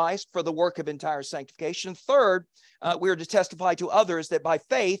in Christ for the work of entire sanctification. Third, we are to testify to others that by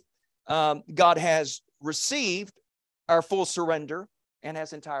faith, God has received our full surrender and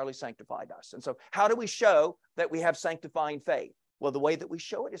has entirely sanctified us. And so how do we show that we have sanctifying faith? Well, the way that we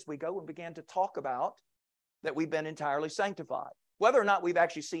show it is we go and begin to talk about that we've been entirely sanctified, whether or not we've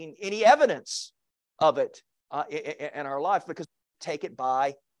actually seen any evidence of it in our life, because we take it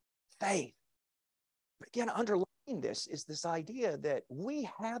by faith. But again, underlying this is this idea that we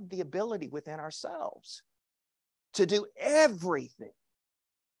have the ability within ourselves to do everything.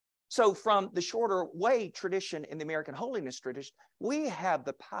 So from the shorter way tradition in the American holiness tradition, we have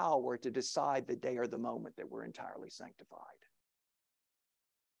the power to decide the day or the moment that we're entirely sanctified.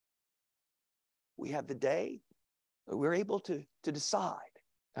 We have the day, we're able to decide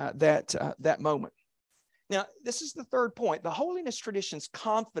that moment. Now, this is the third point. The holiness tradition's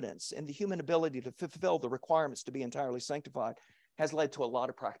confidence in the human ability to fulfill the requirements to be entirely sanctified has led to a lot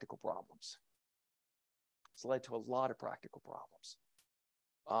of practical problems. It's led to a lot of practical problems.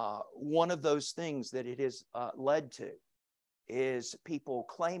 One of those things that it has led to is people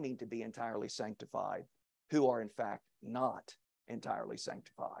claiming to be entirely sanctified who are in fact not entirely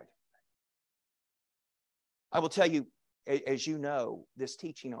sanctified. I will tell you, as you know, this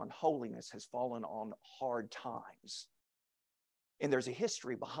teaching on holiness has fallen on hard times. And there's a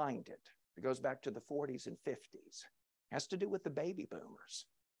history behind it. It goes back to the 40s and 50s. It has to do with the baby boomers,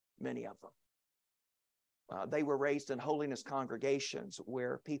 many of them. They were raised in holiness congregations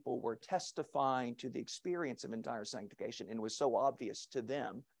where people were testifying to the experience of entire sanctification, and it was so obvious to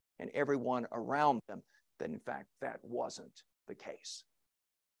them and everyone around them that, in fact, that wasn't the case.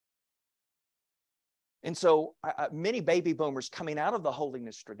 And so many baby boomers coming out of the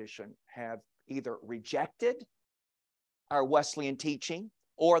holiness tradition have either rejected our Wesleyan teaching,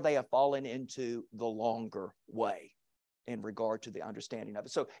 or they have fallen into the longer way in regard to the understanding of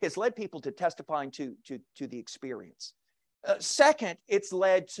it. So it's led people to testifying to the experience. Second, it's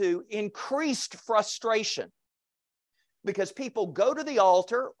led to increased frustration because people go to the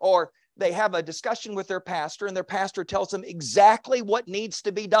altar or they have a discussion with their pastor, and their pastor tells them exactly what needs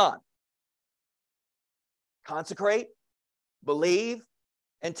to be done. Consecrate, believe,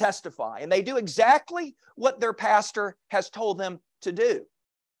 and testify. And they do exactly what their pastor has told them to do.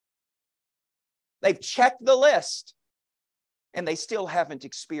 They've checked the list, and they still haven't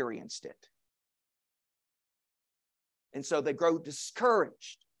experienced it. And so they grow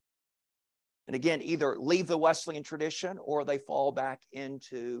discouraged. And again, either leave the Wesleyan tradition or they fall back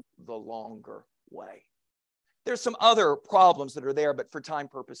into the longer way. There's some other problems that are there, but for time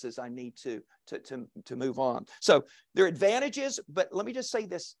purposes, I need to move on. So there are advantages, but let me just say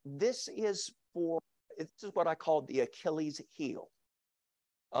this. This is what I call the Achilles heel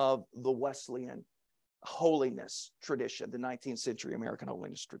of the Wesleyan holiness tradition, the 19th century American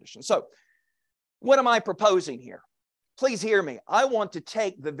holiness tradition. So what am I proposing here? Please hear me. I want to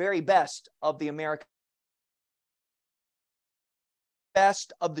take the very best of the American,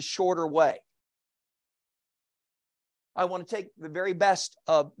 best of the shorter way. I want to take the very best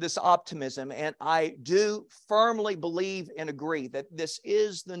of this optimism, and I do firmly believe and agree that this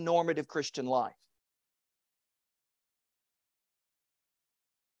is the normative Christian life.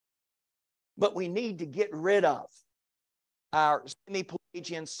 But we need to get rid of our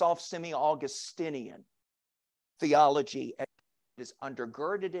semi-Pelagian, soft semi-Augustinian theology that is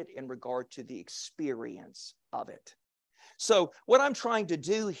undergirded it in regard to the experience of it. So what I'm trying to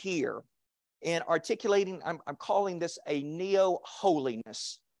do here in articulating, I'm calling this a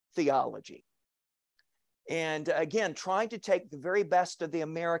neo-holiness theology. And again, trying to take the very best of the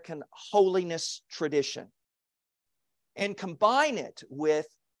American holiness tradition and combine it with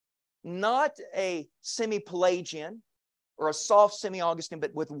not a semi-Pelagian or a soft semi-Augustine,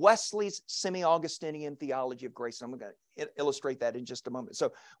 but with Wesley's semi-Augustinian theology of grace. And I'm going to illustrate that in just a moment.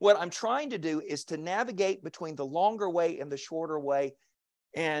 So what I'm trying to do is to navigate between the longer way and the shorter way.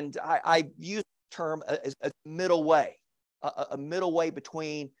 And I use the term as a middle way, a middle way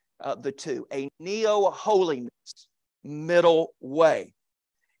between the two, a neo-holiness middle way.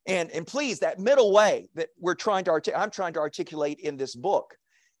 And please, that middle way that I'm trying to articulate in this book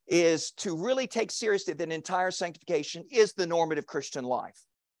is to really take seriously that entire sanctification is the normative Christian life.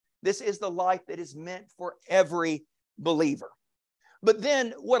 This is the life that is meant for every believer. But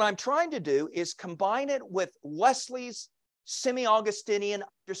then what I'm trying to do is combine it with Wesley's semi-Augustinian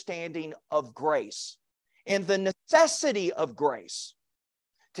understanding of grace and the necessity of grace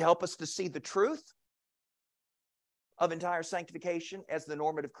to help us to see the truth of entire sanctification as the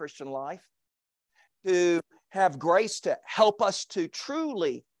normative Christian life, to have grace to help us to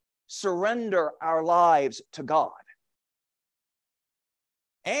truly surrender our lives to God,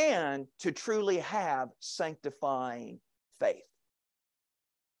 and to truly have sanctifying faith.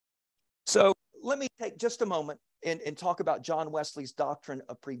 So let me take just a moment and talk about John Wesley's doctrine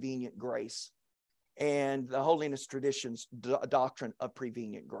of prevenient grace and the holiness tradition's doctrine of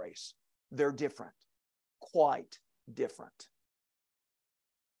prevenient grace. They're different, quite different.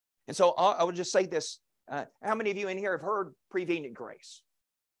 And so I would just say this. How many of you in here have heard prevenient grace?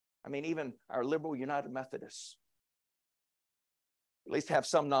 I mean, even our liberal United Methodists at least have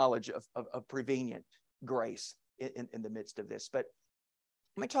some knowledge of prevenient grace in the midst of this. But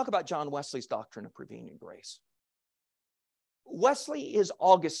let me talk about John Wesley's doctrine of prevenient grace. Wesley is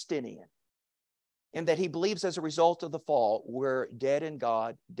Augustinian in that he believes as a result of the fall, we're dead in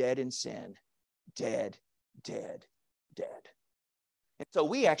God, dead in sin, dead, dead, dead. And so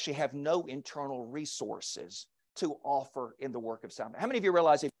we actually have no internal resources to offer in the work of salvation. How many of you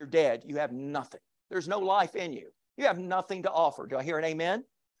realize if you're dead, you have nothing? There's no life in you. You have nothing to offer. Do I hear an amen?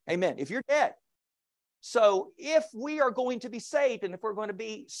 Amen. If you're dead. So if we are going to be saved and if we're going to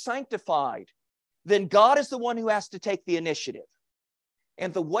be sanctified, then God is the one who has to take the initiative.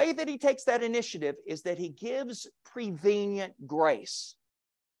 And the way that he takes that initiative is that he gives prevenient grace.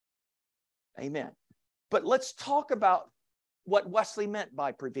 Amen. But let's talk about what Wesley meant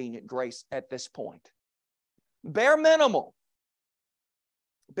by prevenient grace at this point. Bare minimal.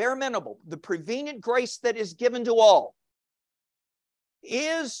 The prevenient grace that is given to all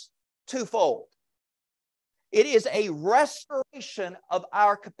is twofold. It is a restoration of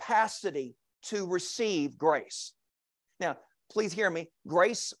our capacity to receive grace. Now, please hear me.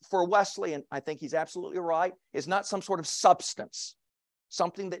 Grace for Wesley, and I think he's absolutely right, is not some sort of substance,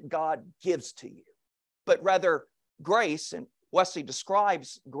 something that God gives to you, but rather grace, and Wesley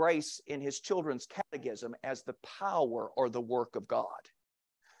describes grace in his children's catechism as the power or the work of God.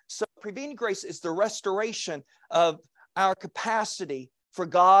 So prevenient grace is the restoration of our capacity for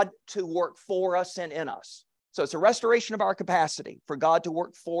God to work for us and in us. So it's a restoration of our capacity for God to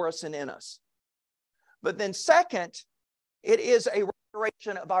work for us and in us. But then second, it is a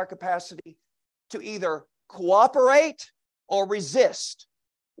restoration of our capacity to either cooperate or resist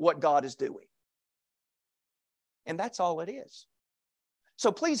what God is doing. And that's all it is.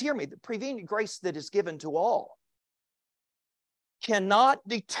 So please hear me. The prevenient grace that is given to all cannot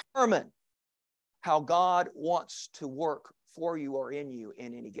determine how God wants to work for you or in you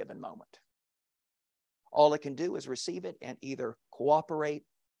in any given moment. All it can do is receive it and either cooperate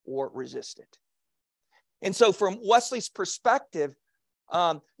or resist it. And so from Wesley's perspective,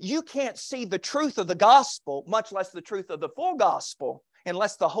 you can't see the truth of the gospel, much less the truth of the full gospel,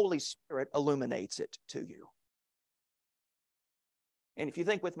 unless the Holy Spirit illuminates it to you. And if you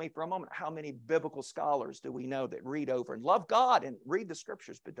think with me for a moment, how many biblical scholars do we know that read over and love God and read the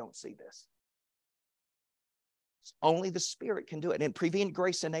scriptures but don't see this? Only the Spirit can do it. And prevenient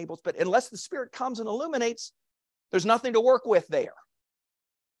grace enables, but unless the Spirit comes and illuminates, there's nothing to work with there.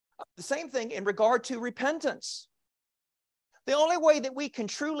 The same thing in regard to repentance. The only way that we can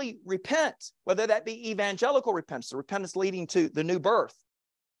truly repent, whether that be evangelical repentance, the repentance leading to the new birth,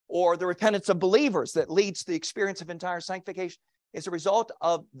 or the repentance of believers that leads to the experience of entire sanctification, is a result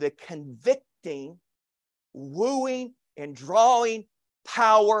of the convicting, wooing, and drawing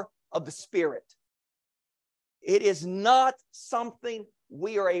power of the Spirit. It is not something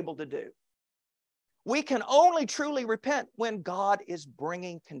we are able to do. We can only truly repent when God is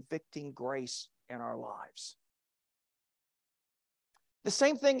bringing convicting grace in our lives. The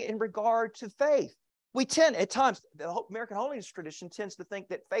same thing in regard to faith. We tend, at times, the American Holiness tradition tends to think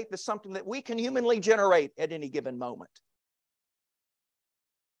that faith is something that we can humanly generate at any given moment.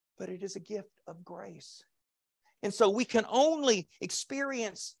 But it is a gift of grace. And so we can only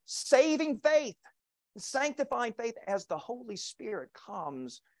experience saving faith, sanctifying faith, as the Holy Spirit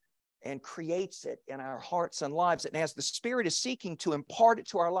comes and creates it in our hearts and lives. And as the Spirit is seeking to impart it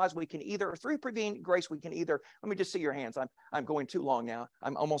to our lives, we can either, through prevenient grace, we can either, let me just see your hands. I'm going too long now.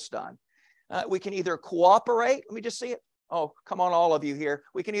 I'm almost done. We can either cooperate. Let me just see it. Oh, come on, all of you here.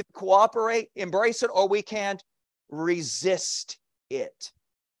 We can either cooperate, embrace it, or we can resist it.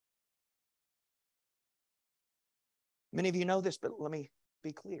 Many of you know this, but let me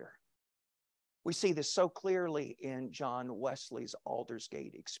be clear. We see this so clearly in John Wesley's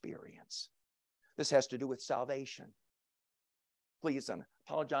Aldersgate experience. This has to do with salvation. Please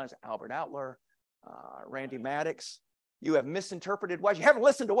apologize, Albert Outler, Randy Maddox. You have misinterpreted Wesley. You haven't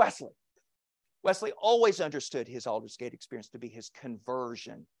listened to Wesley. Wesley always understood his Aldersgate experience to be his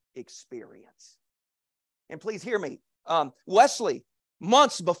conversion experience. And please hear me. Wesley,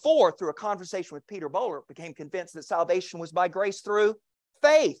 months before, through a conversation with Peter Bowler, became convinced that salvation was by grace through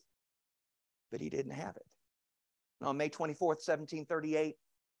faith. But he didn't have it. And on May 24th, 1738,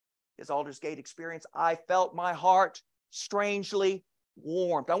 his Aldersgate experience, I felt my heart strangely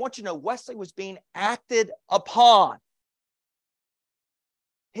warmed. I want you to know Wesley was being acted upon.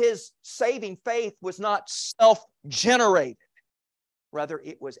 His saving faith was not self-generated. Rather,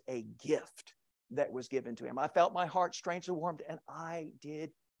 it was a gift that was given to him. I felt my heart strangely warmed, and I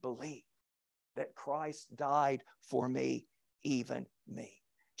did believe that Christ died for me, even me.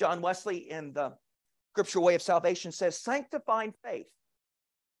 John Wesley, in the Scriptural Way of Salvation, says, sanctifying faith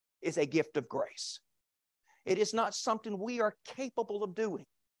is a gift of grace. It is not something we are capable of doing.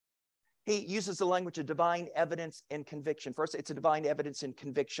 He uses the language of divine evidence and conviction. First, it's a divine evidence and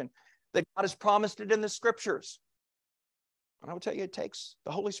conviction that God has promised it in the Scriptures. And I will tell you, it takes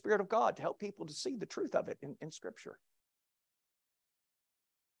the Holy Spirit of God to help people to see the truth of it in Scripture.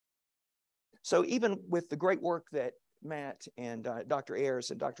 So even with the great work that Matt and Dr.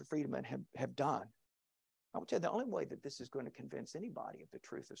 Ayers and Dr. Friedman have done, I will tell you the only way that this is going to convince anybody of the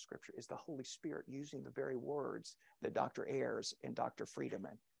truth of Scripture is the Holy Spirit using the very words that Dr. Ayers and Dr.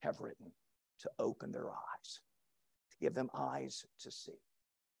 Friedman have written to open their eyes, to give them eyes to see.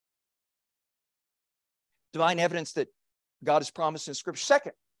 Divine evidence that God has promised in Scripture.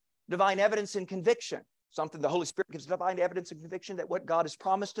 Second, divine evidence and conviction. Something the Holy Spirit gives divine evidence and conviction that what God has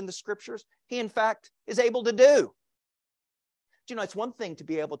promised in the Scriptures, He in fact is able to do. You know, it's one thing to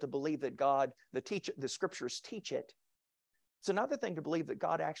be able to believe that God, the Scriptures teach it. It's another thing to believe that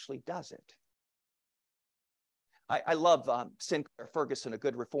God actually does it. I love Sinclair Ferguson, a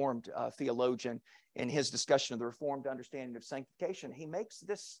good Reformed theologian, in his discussion of the Reformed understanding of sanctification. He makes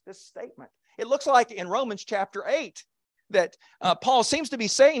this statement. It looks like in Romans chapter 8 that Paul seems to be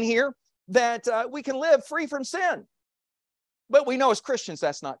saying here that we can live free from sin. But we know as Christians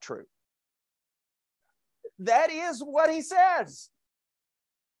that's not true. That is what he says.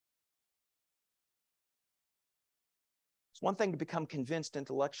 It's one thing to become convinced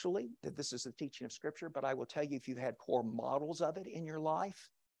intellectually that this is the teaching of Scripture, but I will tell you, if you've had poor models of it in your life,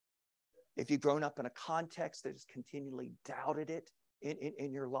 if you've grown up in a context that has continually doubted it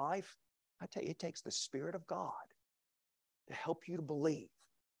in your life, I tell you, it takes the Spirit of God to help you to believe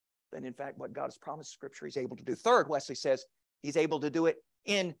that, in fact, what God has promised in Scripture, He's able to do. Third, Wesley says, He's able to do it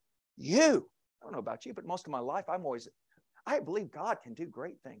in you. I don't know about you, but most of my life, I believe God can do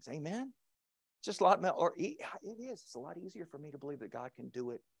great things. Amen? Just a lot, it's a lot easier for me to believe that God can do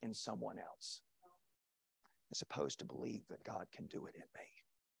it in someone else, as opposed to believe that God can do it in me.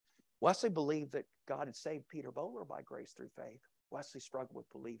 Wesley believed that God had saved Peter Bowler by grace through faith. Wesley struggled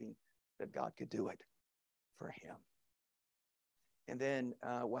with believing that God could do it for him. And then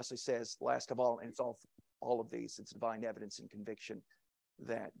Wesley says, last of all, and it's all of these, it's divine evidence and conviction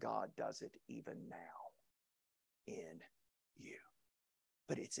that God does it even now in you.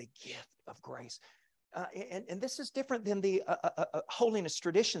 But it's a gift of grace. And this is different than the holiness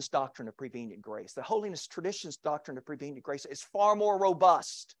traditions doctrine of prevenient grace. The holiness traditions doctrine of prevenient grace is far more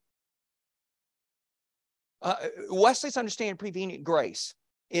robust. Wesley's understanding of prevenient grace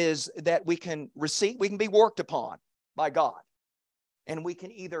is that we can be worked upon by God. And we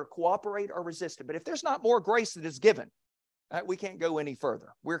can either cooperate or resist it. But if there's not more grace that is given, we can't go any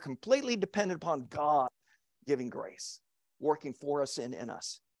further. We're completely dependent upon God giving grace, working for us and in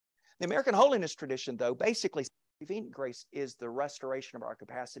us. The American holiness tradition, though, basically, prevenient grace is the restoration of our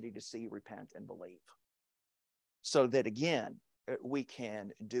capacity to see, repent, and believe. So that, again, we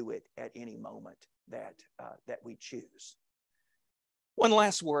can do it at any moment that we choose. One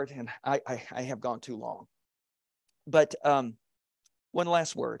last word, and I have gone too long. But one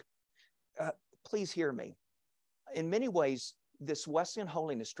last word. Please hear me. In many ways, this Wesleyan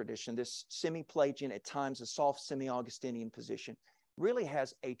holiness tradition, this semi-Pelagian, at times a soft semi-Augustinian position, really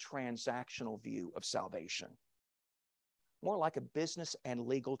has a transactional view of salvation. More like a business and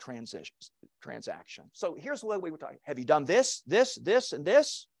legal transaction. So here's the way we were talking. Have you done this, this, this, and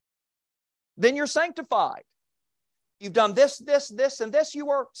this? Then you're sanctified. You've done this, this, this, and this, you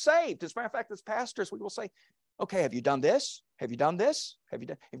are saved. As a matter of fact, as pastors, we will say, okay, have you done this? Have you done this? Have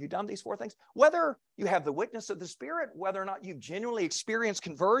you done these four things? Whether you have the witness of the Spirit, whether or not you've genuinely experienced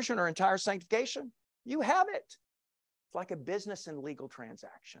conversion or entire sanctification, you have it. It's like a business and legal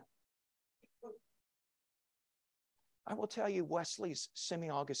transaction. I will tell you, Wesley's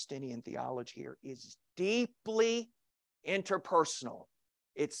semi-Augustinian theology here is deeply interpersonal.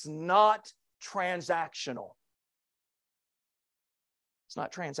 It's not transactional. It's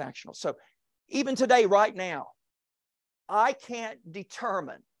not transactional. So even today, right now, I can't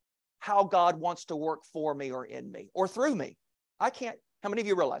determine how God wants to work for me or in me or through me. I can't. How many of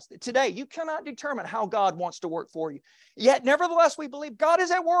you realize that today you cannot determine how God wants to work for you? Yet, nevertheless, we believe God is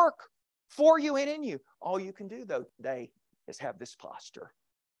at work for you and in you. All you can do, though, today is have this posture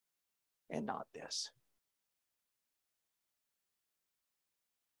and not this.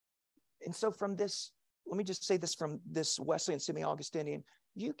 And so from this, let me just say this from this Wesleyan semi-Augustinian,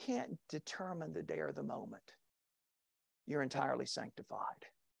 you can't determine the day or the moment you're entirely sanctified.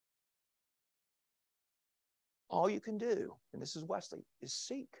 All you can do, and this is Wesley, is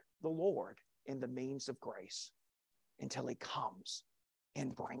seek the Lord in the means of grace until He comes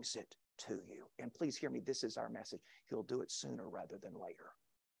and brings it to you. And please hear me, this is our message. He'll do it sooner rather than later.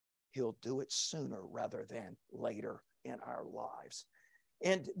 He'll do it sooner rather than later in our lives.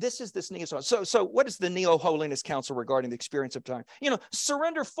 And this is this neo. So what is the Neo-Holiness Council regarding the experience of time?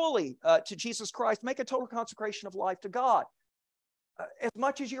 Surrender fully to Jesus Christ. Make a total consecration of life to God as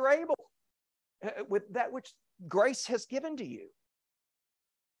much as you're able with that which grace has given to you.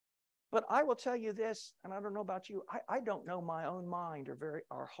 But I will tell you this, and I don't know about you, I don't know my own mind or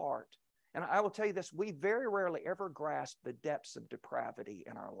our heart. And I will tell you this, we very rarely ever grasp the depths of depravity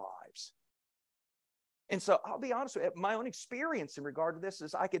in our lives. And so I'll be honest with you, my own experience in regard to this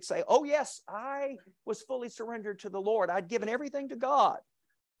is I could say, oh yes, I was fully surrendered to the Lord. I'd given everything to God.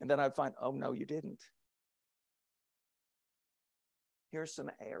 And then I'd find, oh no, you didn't. Here's some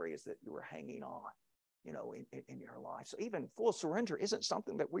areas that you were hanging on, you know, in your life. So even full surrender isn't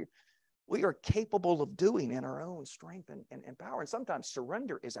something that we are capable of doing in our own strength and power. And sometimes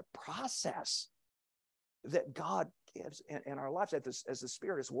surrender is a process that God gives in our lives as the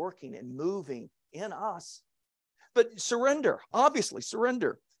Spirit is working and moving in us. But surrender, obviously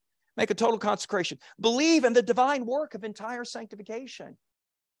surrender. Make a total consecration. Believe in the divine work of entire sanctification.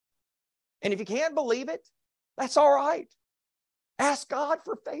 And if you can't believe it, that's all right. Ask God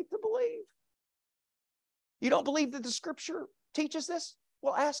for faith to believe. You don't believe that the Scripture teaches this?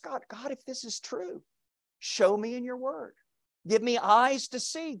 Well, ask God, God, if this is true, show me in your word. Give me eyes to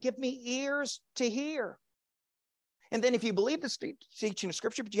see. Give me ears to hear. And then if you believe this teaching of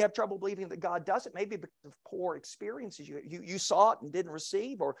Scripture, but you have trouble believing that God does it, maybe because of poor experiences you saw it and didn't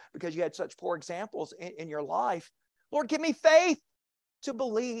receive, or because you had such poor examples in your life, Lord, give me faith to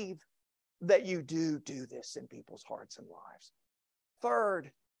believe that you do this in people's hearts and lives.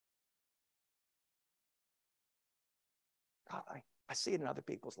 Third, God, I see it in other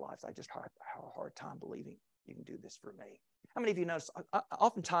people's lives. I just have a hard time believing you can do this for me. How many of you notice,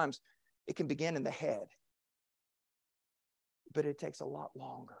 oftentimes it can begin in the head, but it takes a lot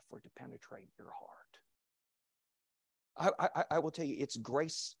longer for it to penetrate your heart. I will tell you, it's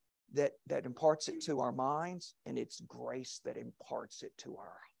grace that imparts it to our minds, and it's grace that imparts it to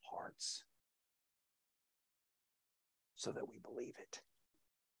our hearts so that we believe it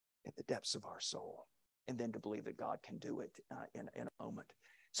in the depths of our soul, and then to believe that God can do it in a moment.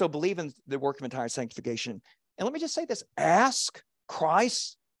 So believe in the work of entire sanctification. And let me just say this, ask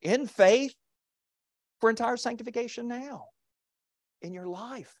Christ in faith for entire sanctification now in your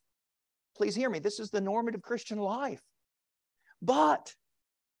life. Please hear me. This is the normative Christian life. But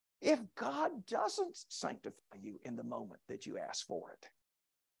if God doesn't sanctify you in the moment that you ask for it,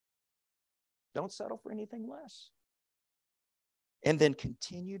 don't settle for anything less. And then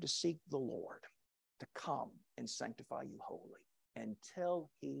continue to seek the Lord to come and sanctify you wholly until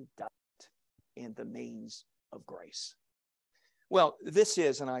he does it in the means of grace. Well, this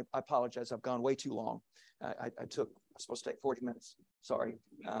is, and I apologize, I've gone way too long. I was supposed to take 40 minutes. Sorry.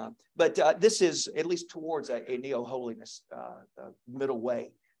 But this is at least towards a neo-holiness middle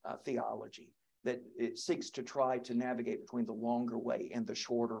way theology that it seeks to try to navigate between the longer way and the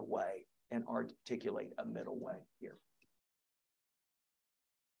shorter way and articulate a middle way here.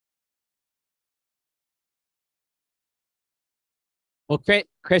 Well,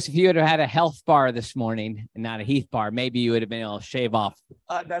 Chris, if you would have had a health bar this morning and not a Heath bar, maybe you would have been able to shave off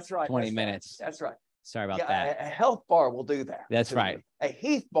that's right, 20 minutes. That's right. Sorry about that. A health bar will do that. That's right. A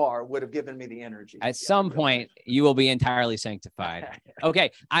Heath bar would have given me the energy. At some point, you will be entirely sanctified. Okay.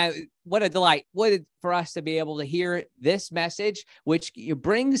 What a delight. For us to be able to hear this message, which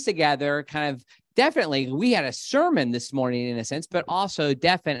brings together kind of definitely, we had a sermon this morning in a sense, but also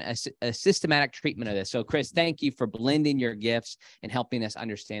definitely a systematic treatment of this. So Chris, thank you for blending your gifts and helping us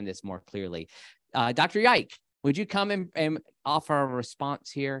understand this more clearly. Dr. Yike, would you come and offer a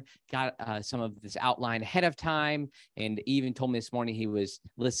response here? Got some of this outline ahead of time, and even told me this morning he was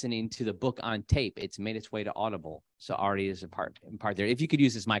listening to the book on tape. It's made its way to Audible, so already is a part there. If you could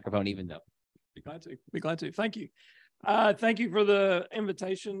use this microphone, even though. Be glad to. Thank you. Thank you for the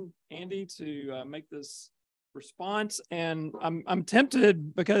invitation, Andy, to make this response. And I'm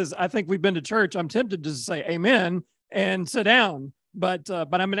tempted, because I think we've been to church, I'm tempted to say amen and sit down, but I've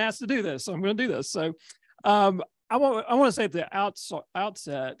been asked to do this, so I'm going to do this. So I want to say at the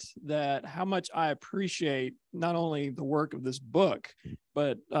outset that how much I appreciate not only the work of this book,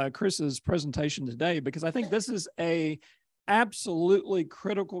 but Chris's presentation today, because I think this is a absolutely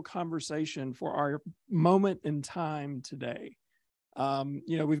critical conversation for our moment in time today.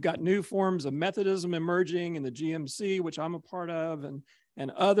 We've got new forms of Methodism emerging in the GMC, which I'm a part of,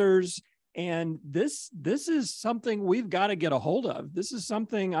 and others. And this is something we've got to get a hold of. This is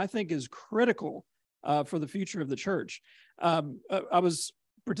something I think is critical for the future of the church. I was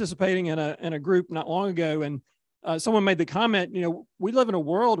participating in a group not long ago, and someone made the comment, we live in a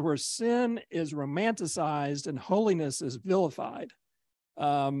world where sin is romanticized and holiness is vilified.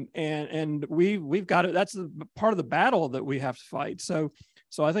 And we've got it. That's part of the battle that we have to fight. So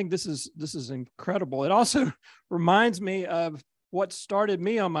I think this is incredible. It also reminds me of what started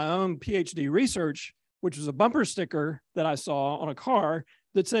me on my own PhD research, which was a bumper sticker that I saw on a car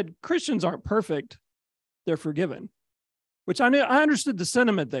that said Christians aren't perfect, they're forgiven, which I understood the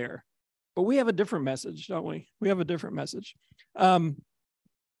sentiment there, but we have a different message, don't we? We have a different message. When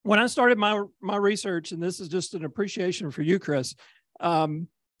I started my research, and this is just an appreciation for you, Chris,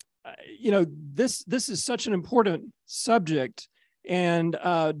 this is such an important subject. And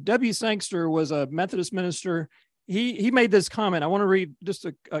W. Sangster was a Methodist minister. He made this comment. I want to read just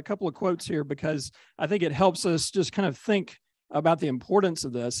a couple of quotes here because I think it helps us just kind of think about the importance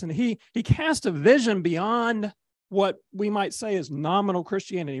of this. And he cast a vision beyond what we might say is nominal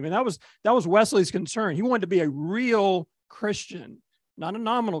Christianity. I mean, that was Wesley's concern. He wanted to be a real Christian, not a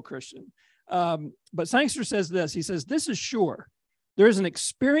nominal Christian. But Sangster says this. He says, "This is sure. There is an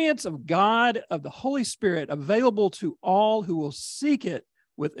experience of God, of the Holy Spirit, available to all who will seek it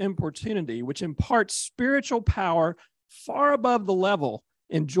with importunity, which imparts spiritual power far above the level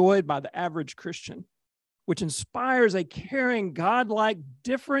enjoyed by the average Christian, which inspires a caring, godlike,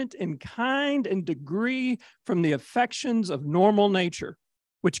 different in kind and degree from the affections of normal nature,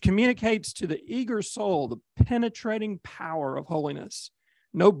 which communicates to the eager soul the penetrating power of holiness.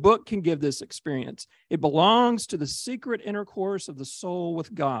 No book can give this experience. It belongs to the secret intercourse of the soul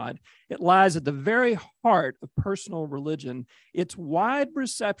with God. It lies at the very heart of personal religion. Its wide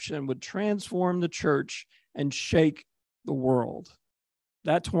reception would transform the church and shake the world."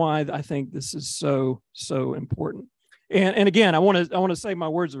 That's why I think this is so, so important. And again, I want to say my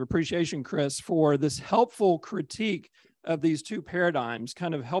words of appreciation, Chris, for this helpful critique of these two paradigms,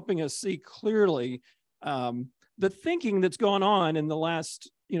 kind of helping us see clearly the thinking that's gone on in the last,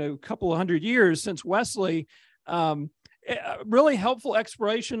 couple of hundred years since Wesley. Really helpful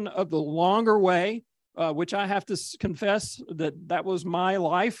exploration of the longer way, which I have to confess that was my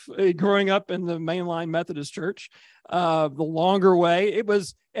life growing up in the mainline Methodist Church. The longer way, it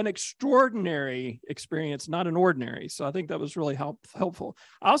was an extraordinary experience, not an ordinary. So I think that was really helpful.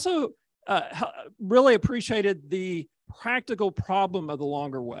 I also really appreciated the practical problem of the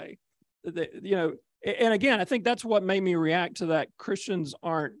longer way. And again, I think that's what made me react to that Christians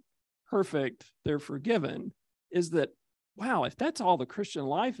aren't perfect, they're forgiven, is that, wow, if that's all the Christian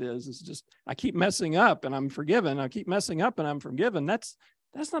life is just, I keep messing up and I'm forgiven. I keep messing up and I'm forgiven. That's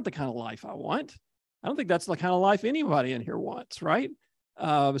not the kind of life I want. I don't think that's the kind of life anybody in here wants, right?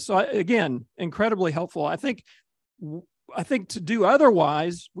 Again, incredibly helpful. I think to do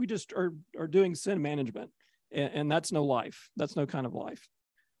otherwise, we just are doing sin management, and that's no life. That's no kind of life.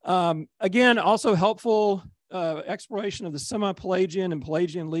 Again, also helpful exploration of the semi-Pelagian and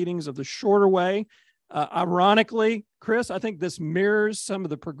Pelagian leadings of the shorter way. Ironically, Chris, I think this mirrors some of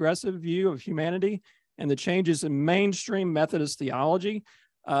the progressive view of humanity and the changes in mainstream Methodist theology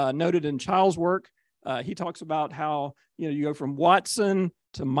noted in Child's work. He talks about how you go from Watson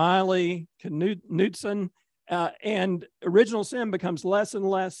to Miley to Knudsen, and original sin becomes less and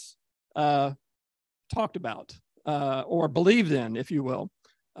less talked about or believed in, if you will.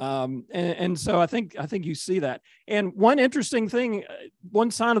 And so I think you see that. And one interesting thing,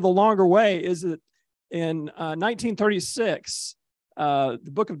 one sign of the longer way is that in 1936, the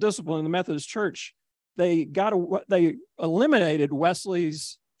Book of Discipline in the Methodist Church, they eliminated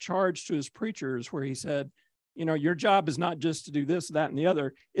Wesley's charge to his preachers, where he said, your job is not just to do this, that, and the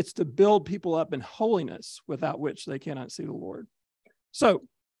other. It's to build people up in holiness, without which they cannot see the Lord. So,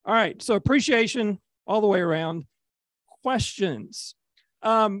 all right. So appreciation all the way around. Questions.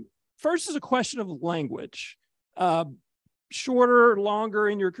 First is a question of language. Shorter, longer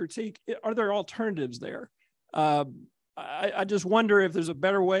in your critique, are there alternatives there? I just wonder if there's a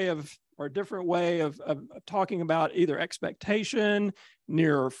better way or a different way of talking about either expectation,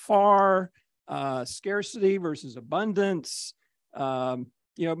 near or far, scarcity versus abundance,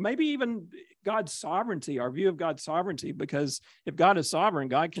 maybe even God's sovereignty, our view of God's sovereignty, because if God is sovereign,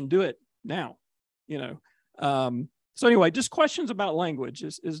 God can do it now, So anyway, just questions about language.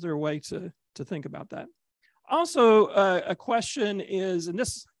 Is there a way to think about that? Also, a question is, and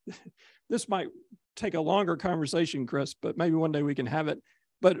this might take a longer conversation, Chris, but maybe one day we can have it.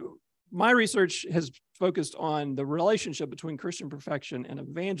 But my research has focused on the relationship between Christian perfection and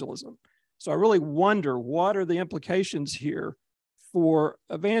evangelism. So I really wonder, what are the implications here for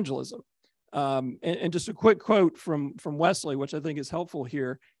evangelism? And just a quick quote from Wesley, which I think is helpful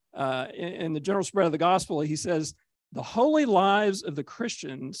here. In the general spread of the gospel, he says, "The holy lives of the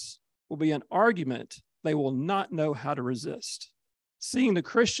Christians will be an argument they will not know how to resist. Seeing the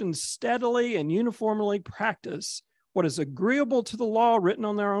Christians steadily and uniformly practice what is agreeable to the law written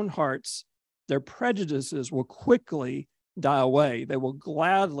on their own hearts, their prejudices will quickly die away. They will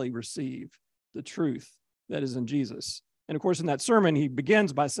gladly receive the truth that is in Jesus." And of course, in that sermon, he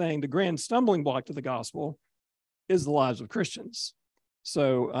begins by saying the grand stumbling block to the gospel is the lives of Christians.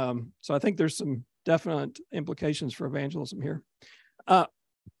 So, so I think there's some definite implications for evangelism here.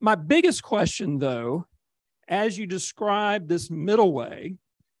 My biggest question, though, as you describe this middle way,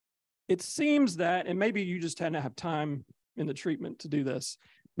 it seems that, and maybe you just hadn't have time in the treatment to do this,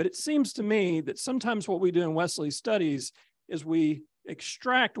 but it seems to me that sometimes what we do in Wesley's studies is we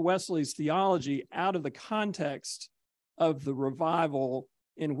extract Wesley's theology out of the context of the revival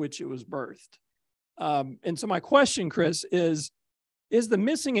in which it was birthed. And so my question, Chris, is the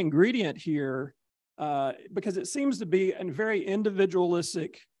missing ingredient here, because it seems to be a very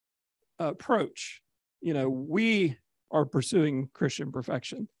individualistic approach. You know, we are pursuing Christian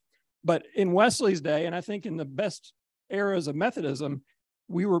perfection. But in Wesley's day, and I think in the best eras of Methodism,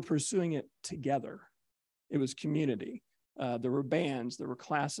 we were pursuing it together. It was community. There were bands, there were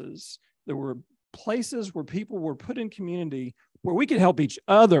classes, there were places where people were put in community where we could help each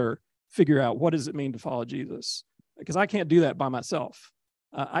other figure out what does it mean to follow Jesus. Because I can't do that by myself.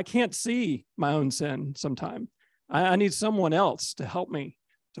 I can't see my own sin sometime. I need someone else to help me,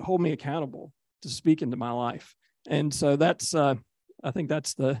 to hold me accountable, to speak into my life. And so that's, I think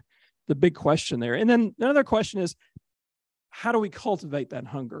that's the big question there. And then another question is, how do we cultivate that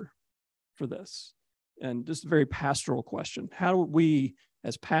hunger for this? And just a very pastoral question. How do we,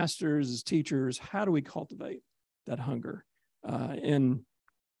 as pastors, as teachers, how do we cultivate that hunger in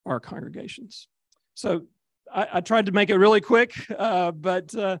our congregations? So I tried to make it really quick,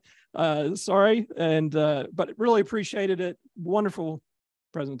 but sorry. And but really appreciated it. Wonderful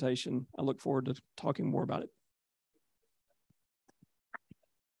presentation. I look forward to talking more about it.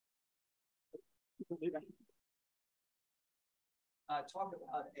 Talk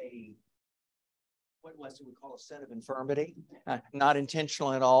about what Wesley would call a sin of infirmity, not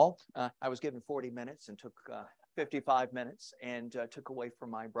intentional at all. I was given 40 minutes and took 55 minutes and took away from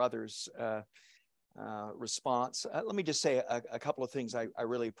my brother's response. Let me just say a couple of things. I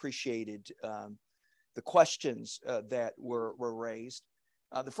really appreciated the questions that were raised.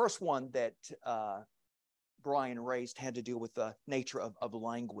 The first one that Brian raised had to do with the nature of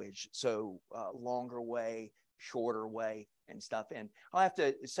language. So longer way, shorter way, and stuff. And I have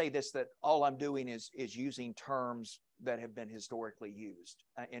to say this, that all I'm doing is using terms that have been historically used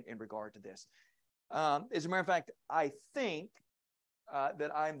in regard to this. As a matter of fact, I think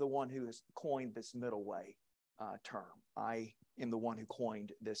that I'm the one who has coined this middle way term. I am the one who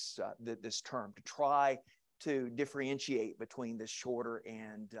coined this this term to try to differentiate between this shorter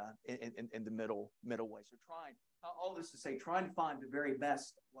and the middle way. So all this to say, trying to find the very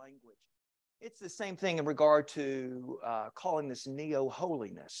best language. It's the same thing in regard to calling this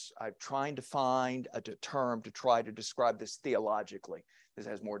neo-holiness. I'm trying to find a term to try to describe this theologically. This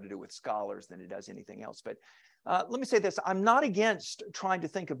has more to do with scholars than it does anything else. But let me say this. I'm not against trying to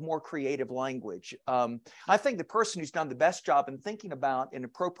think of more creative language. I think the person who's done the best job in thinking about and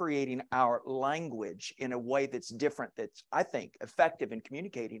appropriating our language in a way that's different, that's, I think, effective in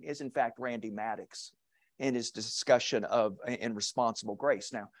communicating is, in fact, Randy Maddox in his discussion of in responsible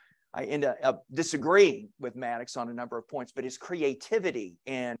grace. Now, I end up disagreeing with Maddox on a number of points, but his creativity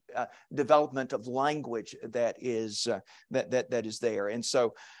and development of language that is there. And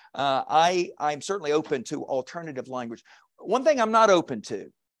so I'm certainly open to alternative language. One thing I'm not open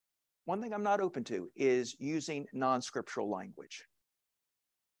to is using non-scriptural language.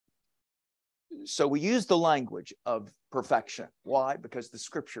 So we use the language of perfection. Why? Because the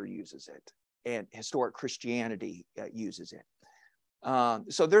scripture uses it and historic Christianity uses it.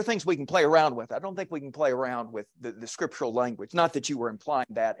 So there are things we can play around with. I don't think we can play around with the scriptural language. Not that you were implying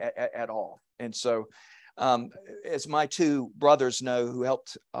that at all. And so as my two brothers know who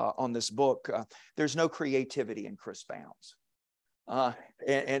helped on this book, there's no creativity in Chris Bounds.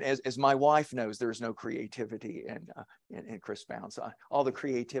 And as my wife knows, there's no creativity in Chris Bounds. All the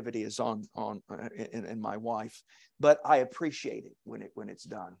creativity is in my wife, but I appreciate it when it's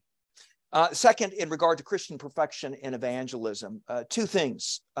done. Second, in regard to Christian perfection and evangelism, two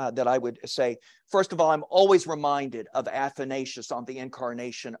things that I would say. First of all, I'm always reminded of Athanasius on the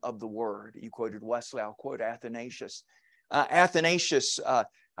incarnation of the Word. You quoted Wesley, I'll quote Athanasius. Athanasius,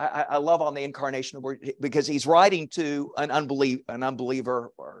 I love on the incarnation of the Word because he's writing to an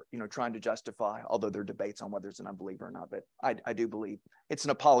unbeliever, or trying to justify, although there are debates on whether it's an unbeliever or not, but I do believe it's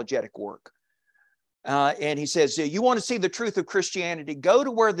an apologetic work. And he says, you want to see the truth of Christianity, go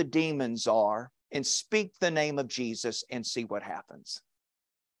to where the demons are and speak the name of Jesus and see what happens.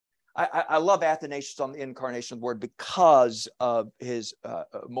 I love Athanasius on the incarnation of the Word because of his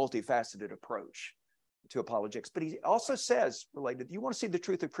multifaceted approach to apologetics. But he also says, related, you want to see the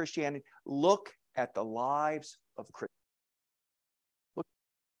truth of Christianity, look at the lives of Christians.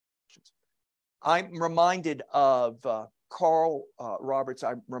 I'm reminded of Carl Roberts,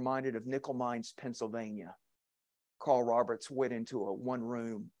 I'm reminded of Nickel Mines, Pennsylvania. Carl Roberts went into a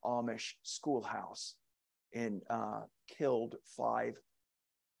one-room Amish schoolhouse and killed 5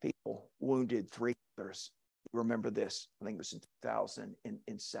 people, wounded 3 others. Remember this, I think it was in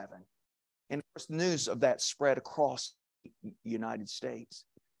 2007. And of course, news of that spread across the United States.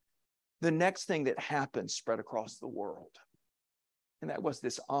 The next thing that happened spread across the world. And that was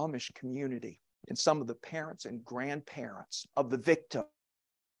this Amish community. And some of the parents and grandparents of the victim,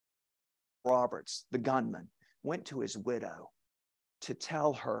 Roberts, the gunman, went to his widow to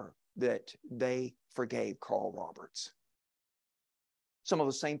tell her that they forgave Carl Roberts. Some of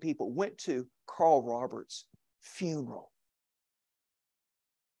the same people went to Carl Roberts' funeral.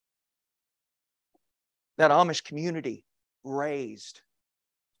 That Amish community raised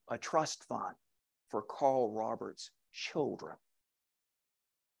a trust fund for Carl Roberts' children.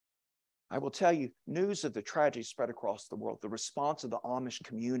 I will tell you, news of the tragedy spread across the world. The response of the Amish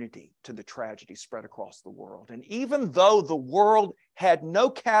community to the tragedy spread across the world. And even though the world had no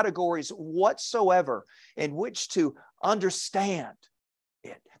categories whatsoever in which to understand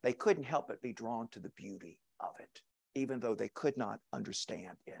it, they couldn't help but be drawn to the beauty of it, even though they could not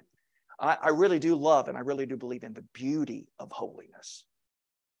understand it. I really do love and I really do believe in the beauty of holiness.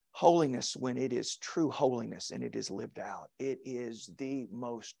 Holiness, when it is true holiness and it is lived out, it is the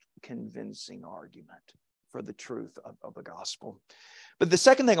most convincing argument for the truth of the gospel. But the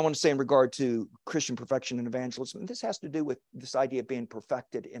second thing I want to say in regard to Christian perfection and evangelism, and this has to do with this idea of being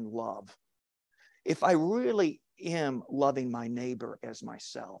perfected in love. If I really am loving my neighbor as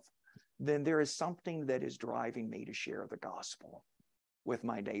myself, then there is something that is driving me to share the gospel with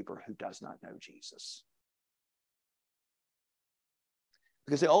my neighbor who does not know Jesus.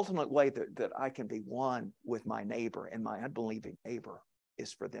 Because the ultimate way that I can be one with my neighbor and my unbelieving neighbor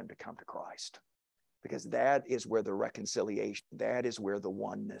is for them to come to Christ. Because that is where the reconciliation, that is where the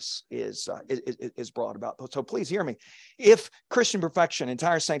oneness is brought about. So please hear me. If Christian perfection,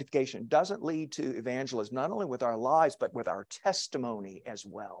 entire sanctification doesn't lead to evangelism, not only with our lives, but with our testimony as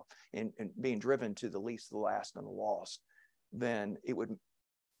well, and being driven to the least, the last, and the lost, then it would,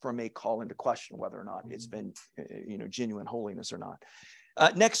 for me, call into question whether or not it's been, genuine holiness or not.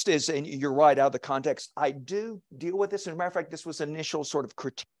 Next is, and you're right, out of the context, I do deal with this. As a matter of fact, this was initial sort of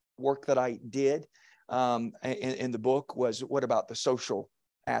critique work that I did in the book was, what about the social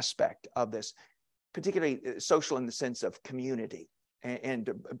aspect of this, particularly social in the sense of community. And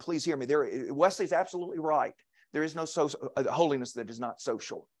please hear me, Wesley's absolutely right. There is no holiness that is not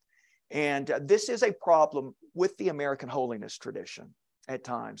social. And this is a problem with the American holiness tradition at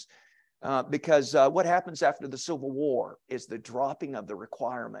times. Because what happens after the Civil War is the dropping of the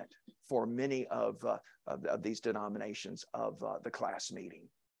requirement for many of these denominations of the class meeting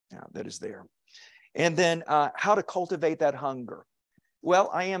that is there. And then how to cultivate that hunger. Well,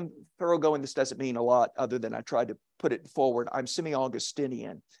 I am thoroughgoing. This doesn't mean a lot other than I tried to put it forward. I'm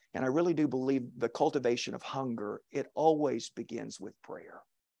semi-Augustinian, and I really do believe the cultivation of hunger, it always begins with prayer.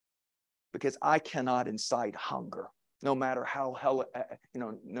 Because I cannot incite hunger. No matter how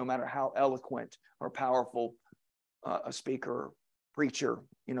eloquent or powerful a speaker, preacher,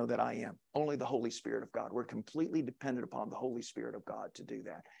 that I am. Only the Holy Spirit of God. We're completely dependent upon the Holy Spirit of God to do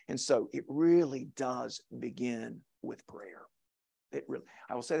that. And so it really does begin with prayer.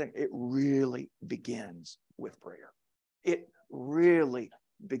 I will say that it really begins with prayer. It really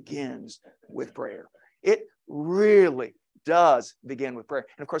begins with prayer. It really does begin with prayer.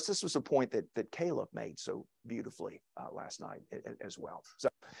 And of course, this was a point that Caleb made so beautifully last night as well. So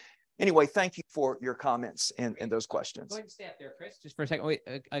anyway, thank you for your comments and those questions. Go ahead and stay up there, Chris, just for a second. Wait,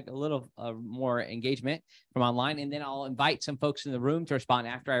 a little more engagement from online, and then I'll invite some folks in the room to respond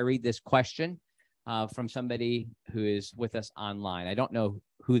after I read this question from somebody who is with us online. I don't know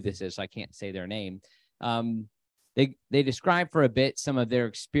who this is, so I can't say their name. They describe for a bit some of their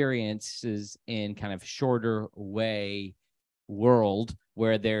experiences in kind of shorter way world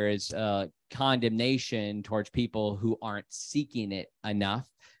where there is condemnation towards people who aren't seeking it enough.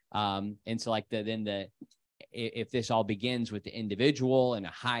 And so like if this all begins with the individual and a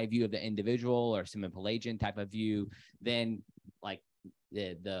high view of the individual or some Pelagian type of view, then like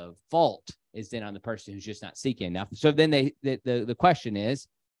the fault is then on the person who's just not seeking enough. So then the question is,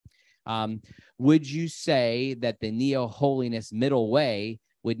 would you say that the neo-holiness middle way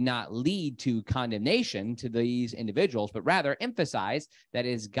would not lead to condemnation to these individuals, but rather emphasize that it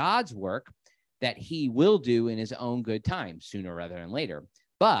is God's work that he will do in his own good time, sooner rather than later,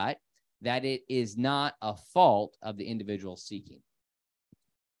 but that it is not a fault of the individual seeking?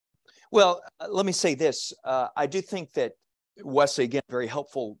 Well, let me say this. I do think that Wesley, again, very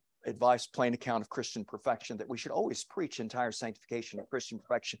helpful advice, plain account of Christian perfection, that we should always preach entire sanctification of Christian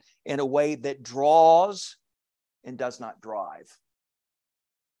perfection in a way that draws and does not drive.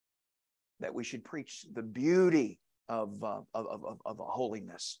 That we should preach the beauty of a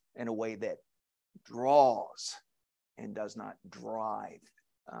holiness in a way that draws and does not drive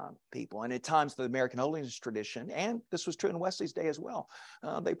people. And at times, the American holiness tradition, and this was true in Wesley's day as well,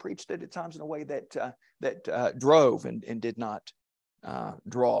 they preached it at times in a way that drove and did not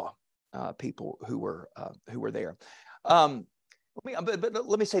draw people who were there. But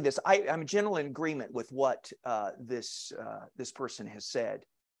let me say this: I'm generally in agreement with what this person has said.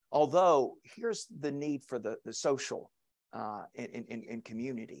 Although here's the need for the social in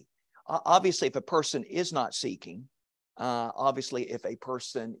community. Obviously, if a person is not seeking, obviously, if a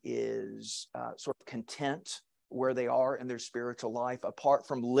person is sort of content where they are in their spiritual life, apart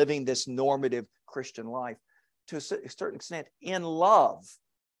from living this normative Christian life, to a certain extent, in love,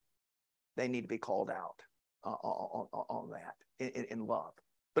 they need to be called out on that, in love.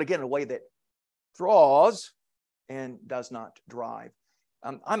 But again, in a way that draws and does not drive.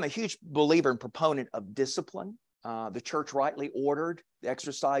 I'm a huge believer and proponent of discipline. The church rightly ordered the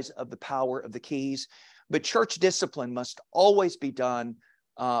exercise of the power of the keys, but church discipline must always be done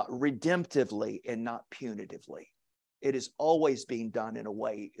redemptively and not punitively. It is always being done in a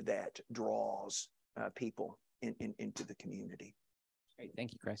way that draws people into the community. Great,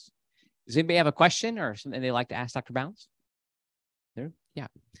 thank you, Chris. Does anybody have a question or something they'd like to ask Dr. Bounds? There, yeah.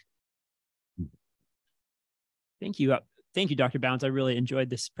 Thank you. Thank you, Dr. Bounds. I really enjoyed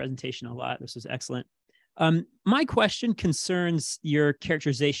this presentation a lot. This was excellent. My question concerns your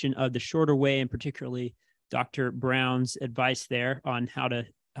characterization of the shorter way, and particularly Dr. Brown's advice there on how to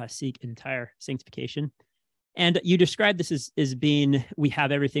seek entire sanctification. And you described this as being, we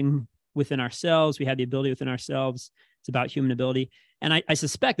have everything within ourselves. We have the ability within ourselves. It's about human ability. And I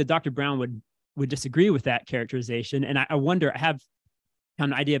suspect that Dr. Brown would disagree with that characterization. And I wonder, I have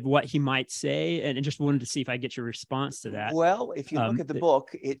an idea of what he might say, and just wanted to see if I get your response to that. Well, if you look at the book,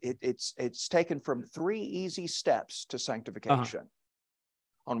 it's taken from 3 easy steps to sanctification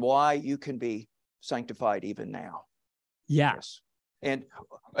on why you can be sanctified even now. Yes. And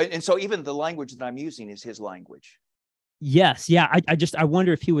so even the language that I'm using is his language. Yes. Yeah. I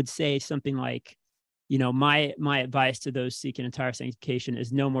wonder if he would say something like, my advice to those seeking entire sanctification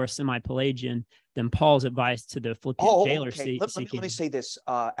is no more semi-Pelagian than Paul's advice to the Philippian jailer. Okay. Let me say this.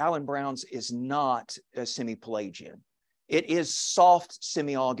 Alan Brown's is not a semi-Pelagian. It is soft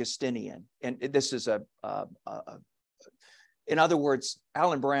semi-Augustinian. And this is in other words,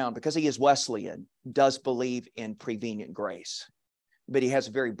 Alan Brown, because he is Wesleyan, does believe in prevenient grace, but he has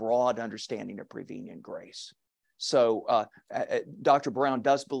a very broad understanding of prevenient grace. So Dr. Brown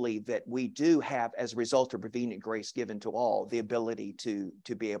does believe that we do have, as a result of prevenient grace given to all, the ability to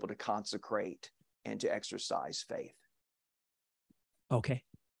be able to consecrate and to exercise faith. Okay.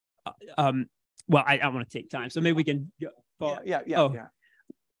 Well, I want to take time, so maybe we can. Yeah.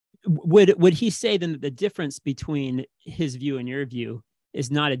 Would he say then that the difference between his view and your view is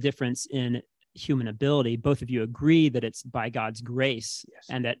not a difference in human ability? Both of you agree that it's by God's grace, yes,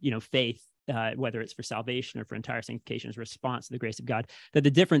 and that faith, whether it's for salvation or for entire sanctification, is a response to the grace of God. That the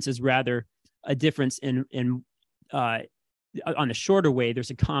difference is rather a difference in on the shorter way,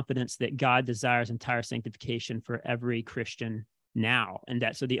 there's a confidence that God desires entire sanctification for every Christian now, and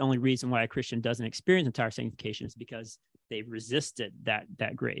that so the only reason why a Christian doesn't experience entire sanctification is because they've resisted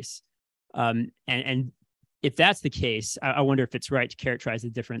that grace. And if that's the case, I wonder if it's right to characterize the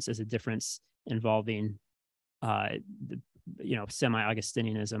difference as a difference involving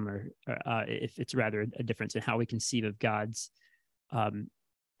semi-Augustinianism, or if it's rather a difference in how we conceive of God's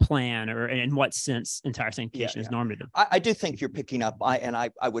plan, or in what sense entire sanctification is normative. I do think you're picking up, I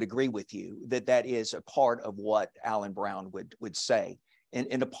would agree with you that is a part of what Alan Brown would say.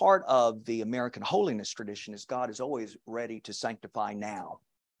 And a part of the American holiness tradition is God is always ready to sanctify now,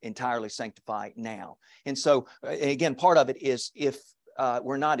 entirely sanctify now. And so, again, part of it is if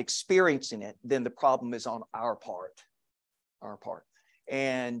we're not experiencing it, then the problem is on our part.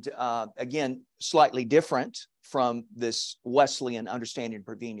 And again, slightly different from this Wesleyan understanding of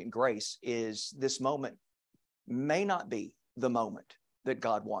prevenient grace is this moment may not be the moment that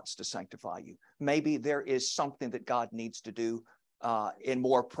God wants to sanctify you. Maybe there is something that God needs to do in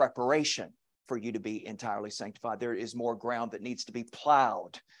more preparation for you to be entirely sanctified. There is more ground that needs to be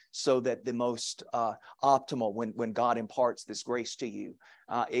plowed so that the most optimal, when God imparts this grace to you,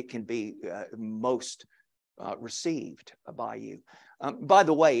 it can be most received by you. By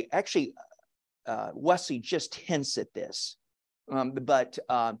the way, actually, Wesley just hints at this, but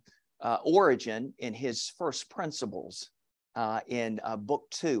Origen, in his first principles, in book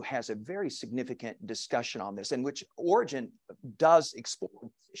 2 has a very significant discussion on this, in which Origen does explore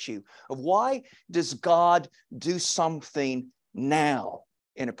the issue of why does God do something now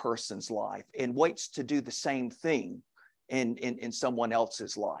in a person's life and waits to do the same thing in someone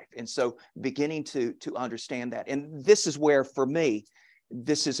else's life. And so beginning to understand that. And this is where, for me,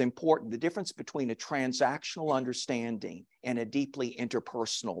 this is important. The difference between a transactional understanding and a deeply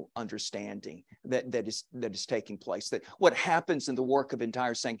interpersonal understanding that is taking place. That what happens in the work of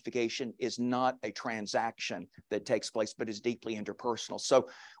entire sanctification is not a transaction that takes place, but is deeply interpersonal. So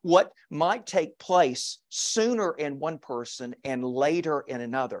what might take place sooner in one person and later in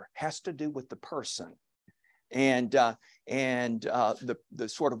another has to do with the person and the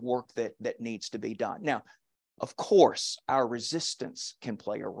sort of work that needs to be done. Now, of course, our resistance can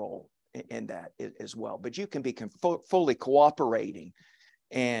play a role in that as well, but you can be fully cooperating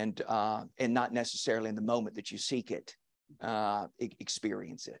and not necessarily in the moment that you seek it,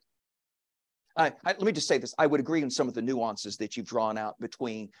 experience it. Let me just say this. I would agree on some of the nuances that you've drawn out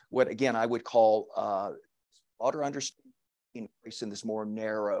between what, again, I would call broader understanding of grace and this more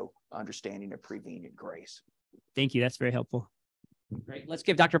narrow understanding of prevenient grace. Thank you. That's very helpful. Great. Let's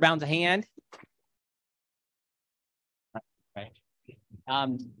give Dr. Bounds a hand. Right.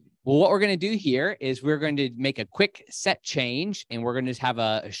 Well, what we're going to do here is we're going to make a quick set change, and we're going to just have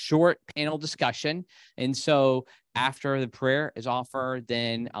a short panel discussion. And so after the prayer is offered,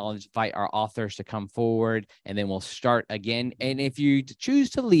 then I'll invite our authors to come forward, and then we'll start again. And if you choose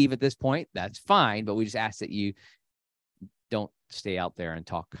to leave at this point, that's fine, but we just ask that you don't stay out there and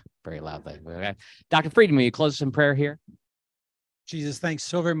talk very loudly. Okay? Dr. Friedman, will you close us in prayer here? Jesus, thanks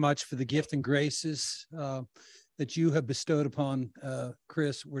so very much for the gift and graces that you have bestowed upon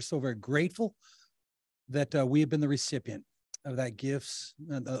Chris. We're so very grateful that we have been the recipient of that gifts,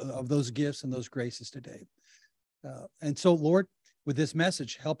 of those gifts and those graces today. And so, Lord, with this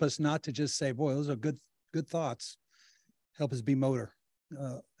message, help us not to just say, boy, those are good thoughts. Help us be motor.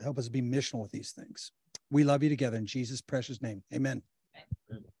 Help us be missional with these things. We love you together in Jesus' precious name. Amen.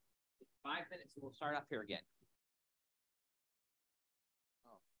 5 minutes, and we'll start up here again.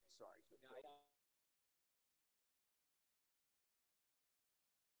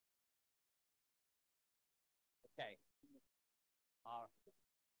 Okay.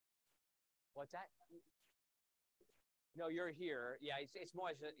 What's that? No, you're here. Yeah, it's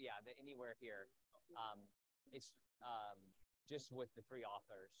more, yeah, anywhere here. It's just with the 3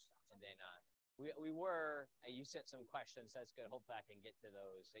 authors, and then we were. You sent some questions. That's good. Hopefully, I can get to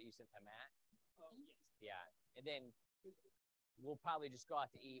those that you sent to Matt. Yes. Yeah, and then we'll probably just go out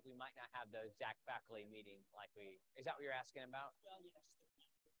to eat. We might not have the exact faculty meeting like we. Is that what you're asking about? Well, yes.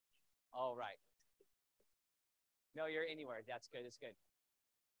 Oh, right. No, you're anywhere. That's good. It's good.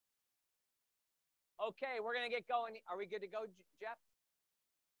 Okay, we're going to get going. Are we good to go, Jeff?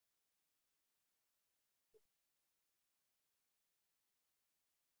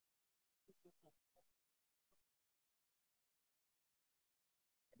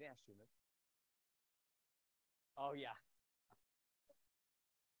 I didn't ask you. Oh, yeah.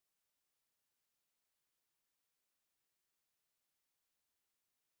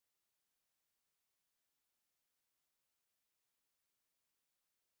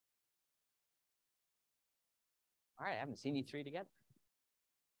 All right, I haven't seen you 3 together.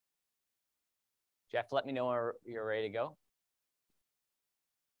 Jeff, let me know when you're ready to go.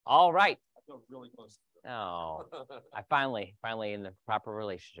 All right. I feel really close. Oh, I finally in the proper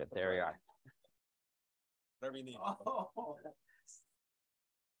relationship. There we are. Whatever you need.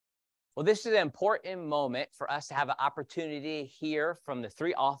 Well, this is an important moment for us to have an opportunity to hear from the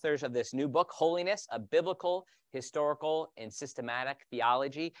 3 authors of this new book, Holiness, a Biblical, Historical, and Systematic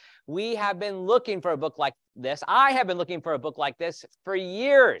Theology. We have been looking for a book like this. I have been looking for a book like this for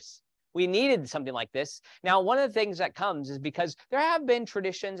years. We needed something like this. Now, one of the things that comes is because there have been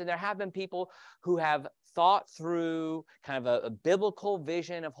traditions and there have been people who have thought through kind of a biblical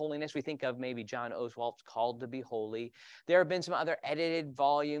vision of holiness. We think of maybe John Oswalt's Called to be Holy. There have been some other edited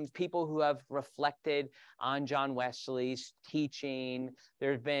volumes, people who have reflected on John Wesley's teaching.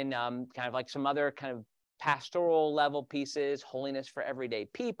 There's been kind of like some other kind of pastoral level pieces, Holiness for Everyday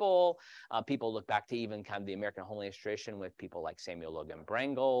People. People look back to even kind of the American holiness tradition with people like Samuel Logan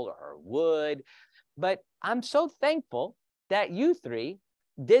Brengle or Wood. But I'm so thankful that you 3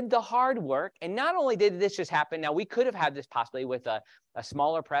 did the hard work. And not only did this just happen, now we could have had this possibly with a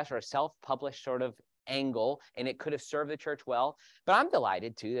smaller press or a self-published sort of angle, and it could have served the church well. But I'm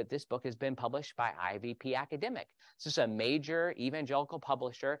delighted, too, that this book has been published by IVP Academic. This is a major evangelical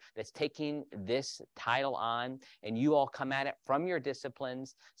publisher that's taking this title on, and you all come at it from your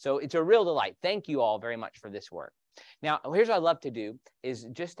disciplines. So it's a real delight. Thank you all very much for this work. Now, here's what I'd love to do is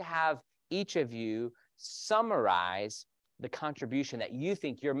just to have each of you summarize the contribution that you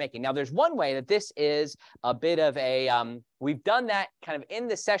think you're making. Now, there's one way that this is a bit of a, we've done that kind of in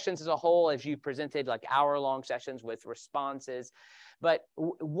the sessions as a whole, as you presented like hour-long sessions with responses. But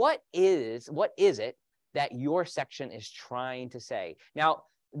what is it that your section is trying to say? Now,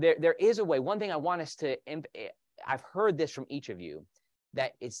 there is a way. One thing I want us to, I've heard this from each of you,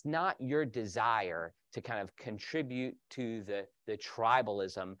 that it's not your desire to kind of contribute to the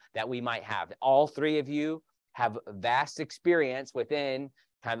tribalism that we might have. All three of you have vast experience within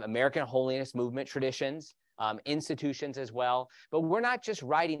kind of American holiness movement traditions, institutions as well. But we're not just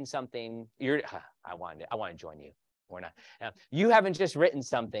writing something. I want to join you. We're not. You haven't just written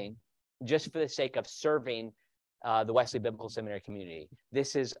something just for the sake of serving the Wesley Biblical Seminary community.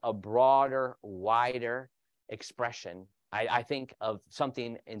 This is a broader, wider expression, I think, of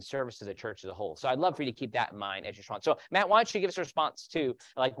something in service to the church as a whole. So I'd love for you to keep that in mind as you respond. So Matt, why don't you give us a response to,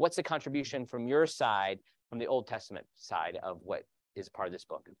 like, what's the contribution from your side, from the Old Testament side of what is part of this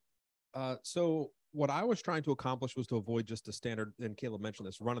book? So what I was trying to accomplish was to avoid just a standard, and Caleb mentioned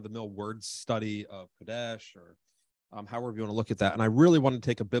this, run-of-the-mill word study of Kodesh or however you want to look at that. And I really wanted to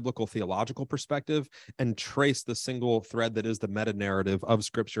take a biblical theological perspective and trace the single thread that is the meta-narrative of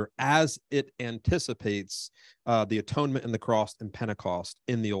Scripture as it anticipates the atonement and the cross and Pentecost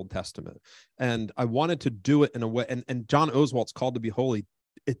in the Old Testament. And I wanted to do it in a way, and John Oswalt's Called to Be Holy,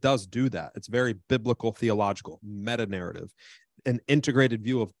 it does do that. It's very biblical, theological, meta-narrative, an integrated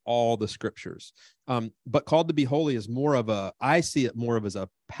view of all the Scriptures. But Called to Be Holy is more of I see it more of as a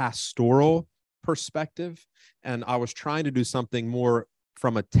pastoral perspective, and I was trying to do something more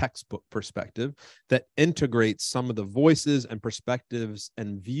from a textbook perspective that integrates some of the voices and perspectives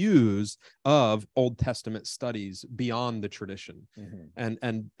and views of Old Testament studies beyond the tradition,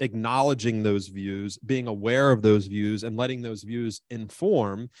 and acknowledging those views, being aware of those views, and letting those views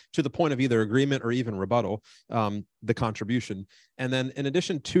inform, to the point of either agreement or even rebuttal, the contribution. And then in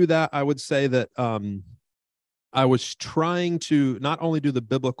addition to that, I would say that I was trying to not only do the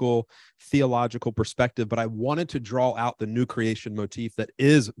biblical theological perspective, but I wanted to draw out the new creation motif that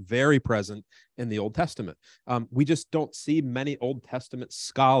is very present in the Old Testament. We just don't see many Old Testament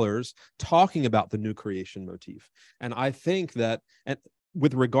scholars talking about the new creation motif. And I think that, and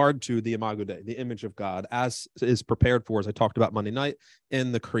with regard to the Imago Dei, the image of God, as is prepared for, as I talked about Monday night,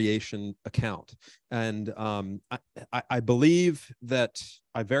 in the creation account. And I believe that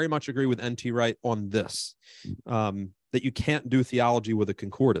I very much agree with N.T. Wright on this, that you can't do theology with a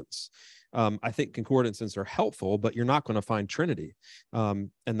concordance. I think concordances are helpful, but you're not going to find Trinity. And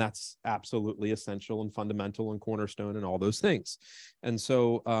that's absolutely essential and fundamental and cornerstone and all those things. And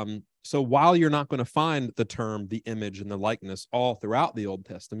so, so while you're not going to find the term, the image, and the likeness all throughout the Old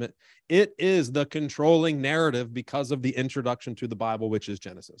Testament, it is the controlling narrative because of the introduction to the Bible, which is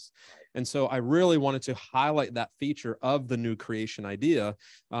Genesis. And so I really wanted to highlight that feature of the new creation idea,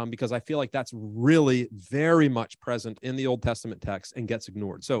 because I feel like that's really very much present in the Old Testament text and gets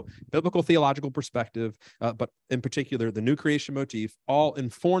ignored. So biblical theological perspective, but in particular, the new creation motif, all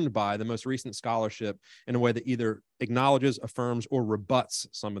informed by the most recent scholarship in a way that either acknowledges, affirms, or rebuts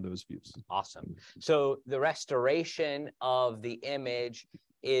some of those views. Awesome. So the restoration of the image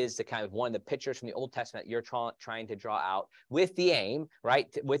is the kind of one of the pictures from the Old Testament you're trying to draw out, with the aim, right?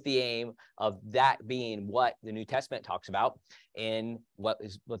 With the aim of that being what the New Testament talks about in what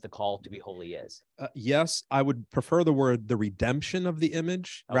the call to be holy is. Yes, I would prefer the redemption of the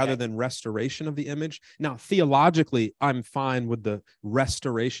image rather than restoration of the image. Now, theologically, I'm fine with the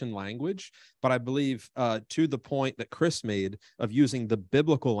restoration language, but I believe to the point that Chris made of using the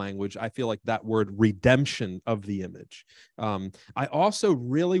biblical language, I feel like that word redemption of the image. I also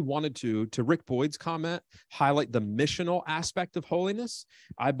really wanted to Rick Boyd's comment, highlight the missional aspect of holiness.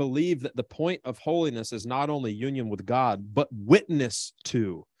 I believe that the point of holiness is not only union with God, but witness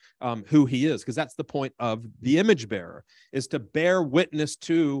to who he is, because that's the point of the image bearer, is to bear witness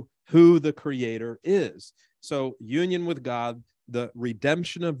to who the creator is. So union with God, the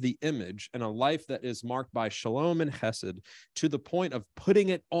redemption of the image, and a life that is marked by shalom and chesed, to the point of putting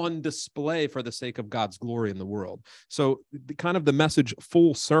it on display for the sake of God's glory in the world. So kind of the message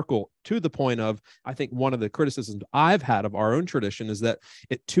full circle to the point of, I think one of the criticisms I've had of our own tradition is that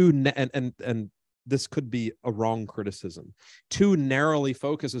it and this could be a wrong criticism, too narrowly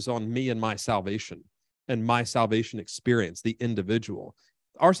focuses on me and my salvation experience, the individual.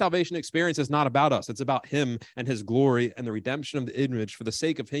 Our salvation experience is not about us. It's about him and his glory and the redemption of the image for the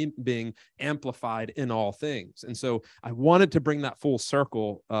sake of him being amplified in all things. And so I wanted to bring that full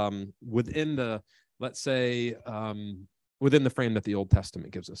circle within the, let's say, within the frame that the Old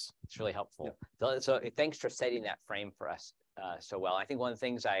Testament gives us. It's really helpful. So thanks for setting that frame for us so well. I think one of the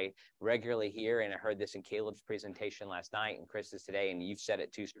things I regularly hear, and I heard this in Caleb's presentation last night and Chris's today, and you've said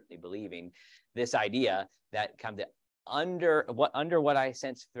it too, certainly believing this idea that kind of under what I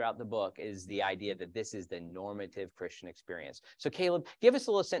sense throughout the book is the idea that this is the normative Christian experience. So Caleb, give us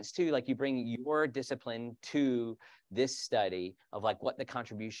a little sense too, like you bring your discipline to this study of like what the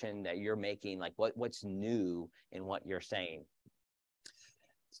contribution that you're making, like what's new in what you're saying.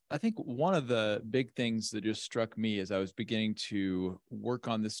 I think one of the big things that just struck me as I was beginning to work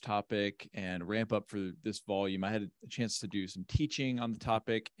on this topic and ramp up for this volume, I had a chance to do some teaching on the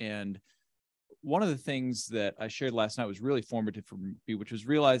topic. And one of the things that I shared last night was really formative for me, which was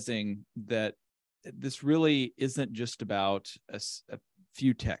realizing that this really isn't just about a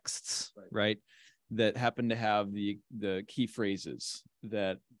few texts, right? That happen to have the key phrases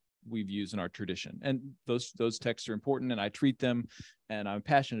that we've used in our tradition. And those texts are important and I treat them and I'm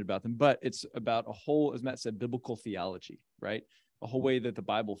passionate about them, but it's about a whole, as Matt said, biblical theology, right? A whole way that the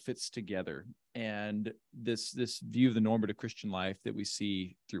Bible fits together and this view of the normative Christian life that we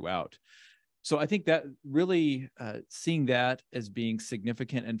see throughout. So I think that really seeing that as being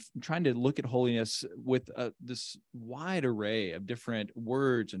significant and trying to look at holiness with this wide array of different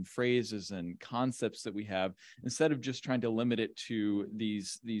words and phrases and concepts that we have, instead of just trying to limit it to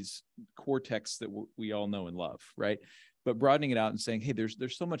these core texts that we all know and love, right? But broadening it out and saying, hey, there's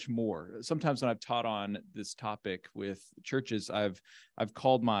so much more. Sometimes when I've taught on this topic with churches, I've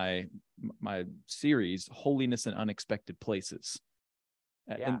called my series "Holiness in Unexpected Places."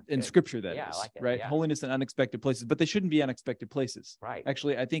 In scripture, that is, like right? Yeah. Holiness in unexpected places, but they shouldn't be unexpected places. Right.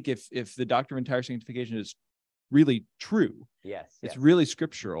 Actually, I think if the doctrine of entire sanctification is really true, it's yes. really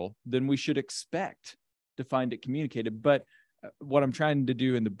scriptural, then we should expect to find it communicated. But what I'm trying to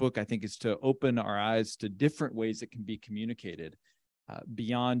do in the book, I think, is to open our eyes to different ways it can be communicated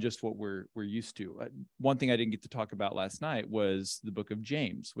beyond just what we're used to. One thing I didn't get to talk about last night was the book of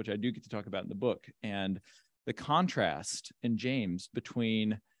James, which I do get to talk about in the book. And the contrast in James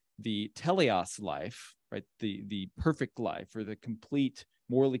between the teleos life, right, the perfect life or the complete,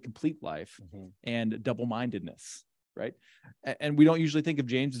 morally complete life, and double-mindedness, right? And we don't usually think of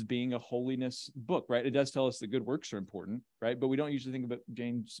James as being a holiness book, right? It does tell us that good works are important, right? But we don't usually think about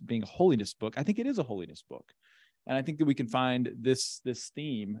James being a holiness book. I think it is a holiness book. And I think that we can find this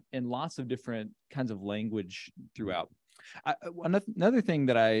theme in lots of different kinds of language throughout. Another thing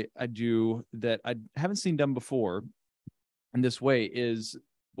that I do that I haven't seen done before in this way is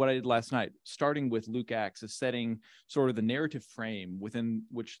what I did last night, starting with Luke Acts, is setting sort of the narrative frame within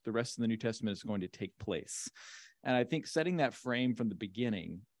which the rest of the New Testament is going to take place. And I think setting that frame from the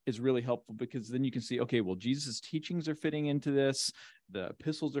beginning is really helpful, because then you can see, okay, well, Jesus' teachings are fitting into this, the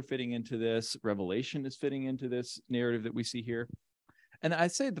epistles are fitting into this, Revelation is fitting into this narrative that we see here. And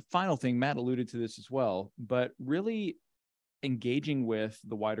I'd say the final thing, Matt alluded to this as well, but really engaging with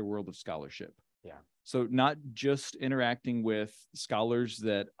the wider world of scholarship. Yeah. So not just interacting with scholars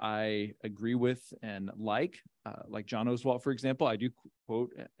that I agree with and like John Oswalt, for example. I do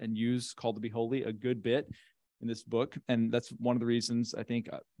quote and use Called to be Holy a good bit in this book, and that's one of the reasons I think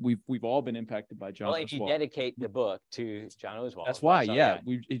we've all been impacted by John Oswalt. Well, if you dedicate the book to John Oswalt. That's why, so,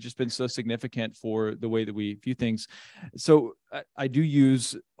 it's just been so significant for the way that we view things. So I do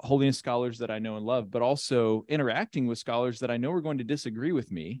use holiness scholars that I know and love, but also interacting with scholars that I know are going to disagree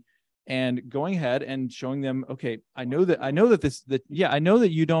with me, and going ahead and showing them, okay, I know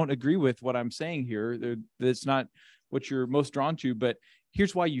that you don't agree with what I'm saying here. That's not what you're most drawn to, but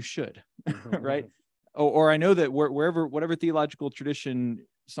here's why you should, right? Or I know that whatever theological tradition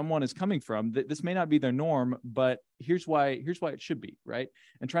someone is coming from, this may not be their norm, but here's why it should be, right?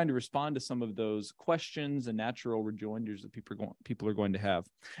 And trying to respond to some of those questions and natural rejoinders that people are going to have.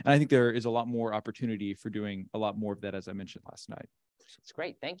 And I think there is a lot more opportunity for doing a lot more of that, as I mentioned last night. It's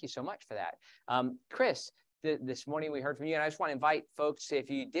great. Thank you so much for that. Chris, this morning we heard from you, and I just want to invite folks, if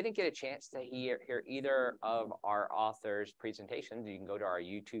you didn't get a chance to hear either of our authors' presentations, you can go to our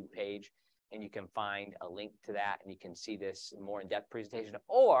YouTube page and you can find a link to that, and you can see this more in-depth presentation,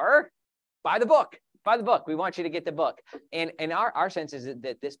 or buy the book. Buy the book. We want you to get the book. And our sense is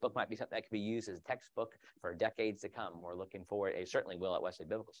that this book might be something that could be used as a textbook for decades to come. We're looking forward. It certainly will at Wesley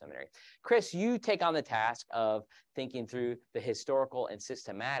Biblical Seminary. Chris, you take on the task of thinking through the historical and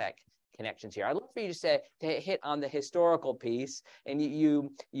systematic connections here. I'd love for you to hit on the historical piece, and you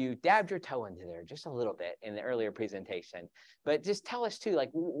dabbed your toe into there just a little bit in the earlier presentation, but just tell us too, like,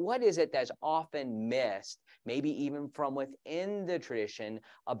 what is it that's often missed, maybe even from within the tradition,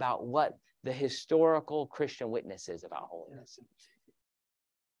 about what the historical Christian witness is about holiness?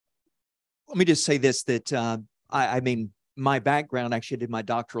 Let me just say this, that I mean, my background, actually did my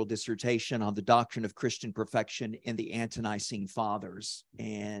doctoral dissertation on the doctrine of Christian perfection in the Ante-Nicene Fathers.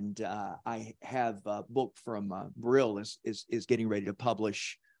 And I have a book from Brill is getting ready to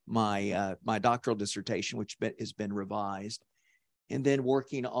publish my my doctoral dissertation, which has been revised. And then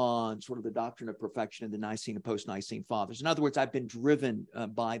working on sort of the doctrine of perfection in the Nicene and post-Nicene Fathers. In other words, I've been driven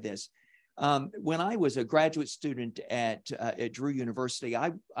by this. When I was a graduate student at Drew University,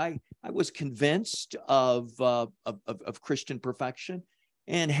 I was convinced of Christian perfection,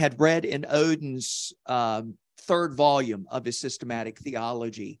 and had read in Oden's third volume of his systematic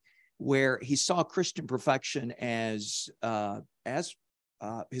theology, where he saw Christian perfection as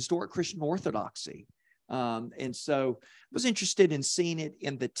historic Christian orthodoxy. And so I was interested in seeing it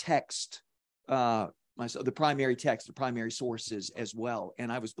in the text, the primary text, the primary sources as well.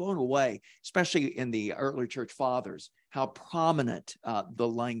 And I was blown away, especially in the early church fathers, how prominent the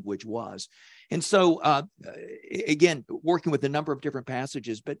language was. And so, again, working with a number of different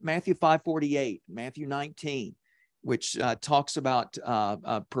passages, but Matthew 5:48, Matthew 19, which talks about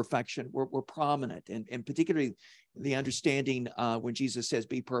perfection, were prominent, and particularly the understanding when Jesus says,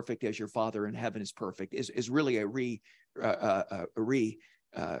 "Be perfect as your Father in heaven is perfect," is really a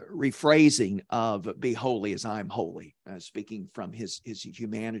rephrasing of "be holy as I'm holy," speaking from his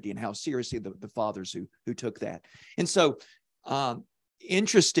humanity and how seriously the fathers who took that. And so,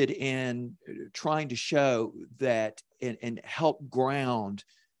 interested in trying to show that and help ground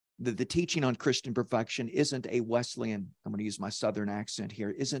the teaching on Christian perfection isn't a Wesleyan, I'm going to use my Southern accent here,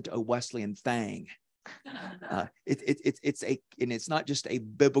 isn't a Wesleyan thing. It's not just a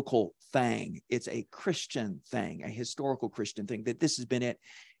biblical thing, it's a Christian thing, a historical Christian thing, that this has been it.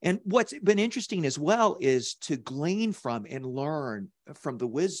 And what's been interesting as well is to glean from and learn from the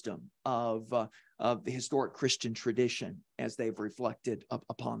wisdom of the historic Christian tradition as they've reflected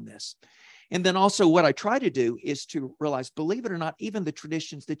upon this. And then also what I try to do is to realize, believe it or not, even the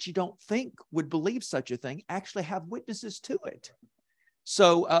traditions that you don't think would believe such a thing actually have witnesses to it.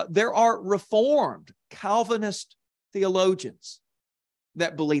 So there are Reformed Calvinist theologians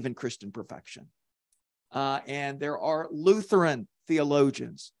that believe in Christian perfection. And there are Lutheran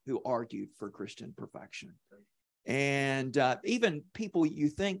theologians who argued for Christian perfection. And even people you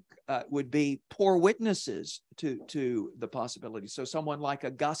think would be poor witnesses to the possibility. So someone like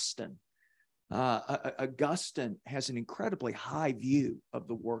Augustine. Augustine has an incredibly high view of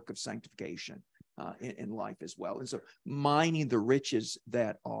the work of sanctification in life as well. And so mining the riches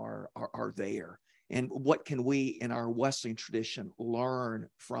that are there. And what can we in our Wesleyan tradition learn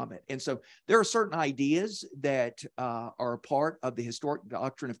from it? And so there are certain ideas that are a part of the historic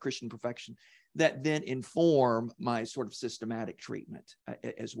doctrine of Christian perfection that then inform my sort of systematic treatment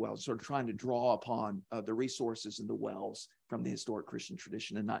as well, sort of trying to draw upon the resources and the wells from the historic Christian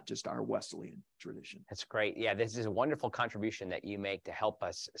tradition and not just our Wesleyan tradition. That's great. Yeah, this is a wonderful contribution that you make to help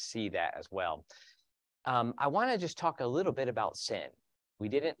us see that as well. I want to just talk a little bit about sin. We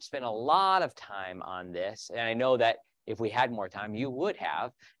didn't spend a lot of time on this, and I know that if we had more time, you would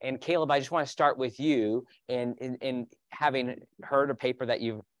have. And Caleb, I just want to start with you in having heard a paper that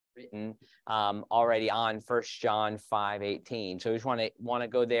you've written already on 1 John 5:18. So I just want to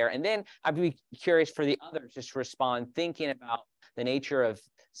go there. And then I'd be curious for the others just to respond, thinking about the nature of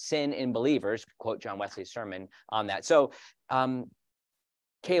sin in believers, quote John Wesley's sermon on that. So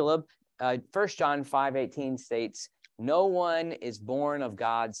Caleb, 1 John 5:18 states, "No one is born of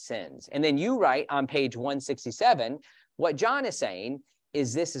God's sins." And then you write on page 167, what John is saying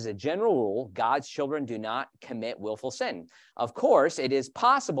is this is a general rule: God's children do not commit willful sin. Of course, it is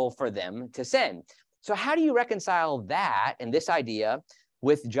possible for them to sin. So how do you reconcile that and this idea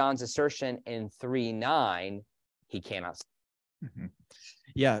with John's assertion in 3:9, he cannot sin? Mm-hmm.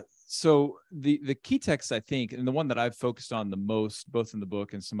 Yeah. So the key text, I think, and the one that I've focused on the most, both in the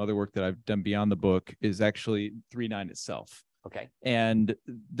book and some other work that I've done beyond the book, is actually 3:9 itself. Okay. And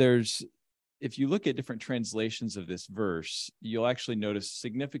if you look at different translations of this verse, you'll actually notice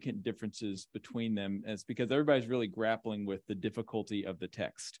significant differences between them. And it's because everybody's really grappling with the difficulty of the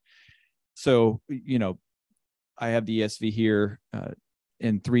text. So, I have the ESV here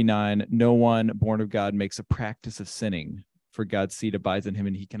in 3:9, "No one born of God makes a practice of sinning, for God's seed abides in him,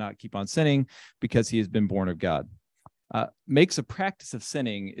 and he cannot keep on sinning because he has been born of God." Makes a practice of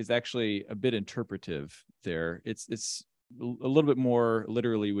sinning is actually a bit interpretive there. It's a little bit more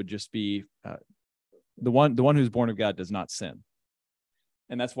literally would just be the one who's born of God does not sin.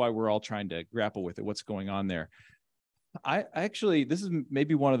 And that's why we're all trying to grapple with it. What's going on there? I actually, this is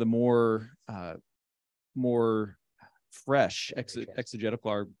maybe one of the more fresh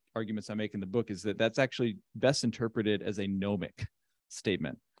exegetical arguments I make in the book, is that that's actually best interpreted as a gnomic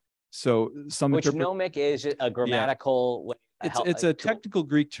statement. So some Which gnomic is a grammatical way. It's a technical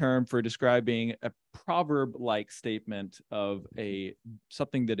Greek term for describing a proverb-like statement of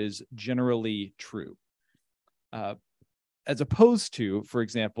something that is generally true. As opposed to, for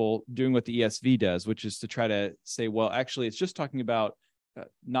example, doing what the ESV does, which is to try to say, well, actually, it's just talking about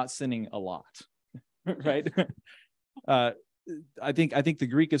not sinning a lot, right? I think the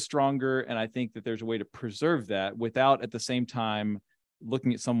Greek is stronger, and I think that there's a way to preserve that without, at the same time,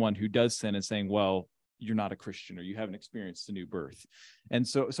 looking at someone who does sin and saying, well, you're not a Christian or you haven't experienced a new birth. And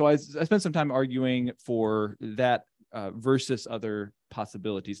so I spent some time arguing for that versus other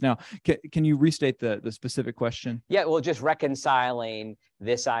possibilities. Now, can you restate the specific question? Yeah, well, just reconciling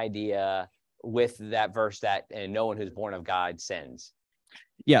this idea with that verse that no one who's born of God sins.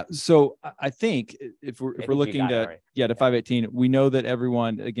 Yeah, so I think if we're looking to 518, we know that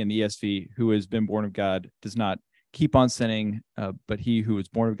everyone, again, the ESV, who has been born of God does not keep on sinning, but he who is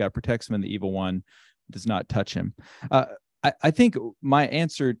born of God protects him, and the evil one does not touch him. I think my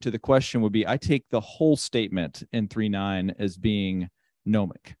answer to the question would be, I take the whole statement in 3:9 as being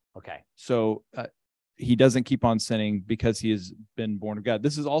gnomic. Okay. So he doesn't keep on sinning because he has been born of God.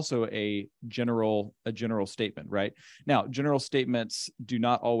 This is also a general statement, right? Now, general statements do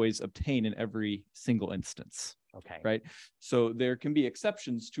not always obtain in every single instance. Okay. Right. So there can be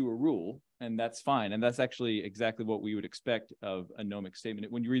exceptions to a rule, and that's fine. And that's actually exactly what we would expect of a gnomic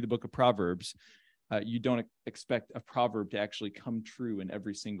statement. When you read the book of Proverbs, you don't expect a proverb to actually come true in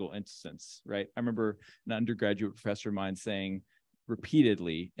every single instance, right? I remember an undergraduate professor of mine saying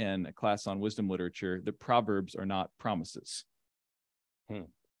repeatedly in a class on wisdom literature that proverbs are not promises.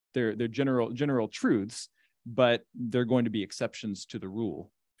 They're general truths, but they're going to be exceptions to the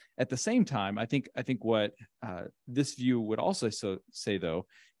rule. At the same time, I think what this view would also say, though,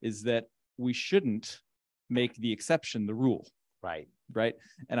 is that we shouldn't make the exception the rule. Right.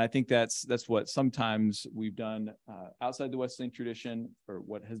 And I think that's what sometimes we've done outside the Wesleyan tradition, or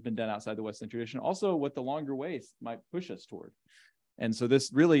what has been done outside the Wesleyan tradition, also what the longer ways might push us toward. And so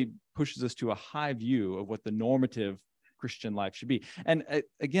this really pushes us to a high view of what the normative Christian life should be. And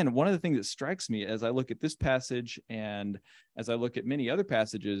again, one of the things that strikes me as I look at this passage and as I look at many other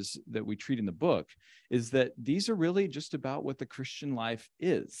passages that we treat in the book is that these are really just about what the Christian life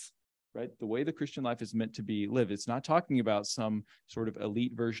is. Right? The way the Christian life is meant to be lived. It's not talking about some sort of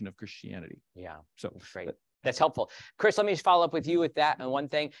elite version of Christianity. Yeah. So great. That's helpful. Chris, let me just follow up with you with that and one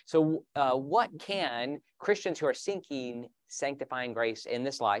thing. So what can Christians who are seeking sanctifying grace in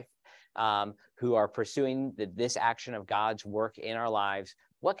this life, who are pursuing this action of God's work in our lives,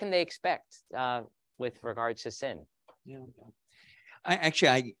 what can they expect with regards to sin? Yeah.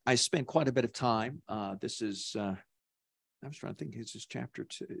 I spent quite a bit of time. This is... I was trying to think, this is chapter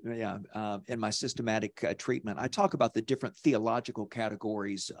 2. Yeah, in my systematic treatment, I talk about the different theological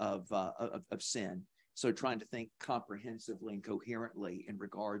categories of sin. So trying to think comprehensively and coherently in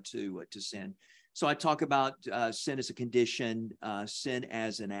regard to sin. So I talk about sin as a condition, sin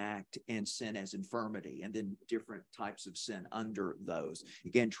as an act, and sin as infirmity, and then different types of sin under those.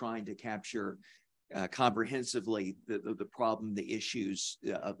 Again, trying to capture comprehensively the problem, the issues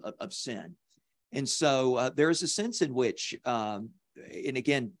of sin. And so there is a sense in which, and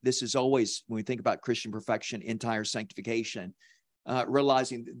again, this is always, when we think about Christian perfection, entire sanctification,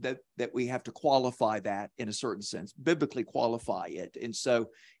 realizing that we have to qualify that in a certain sense, biblically qualify it. And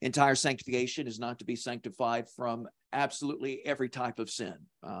so entire sanctification is not to be sanctified from absolutely every type of sin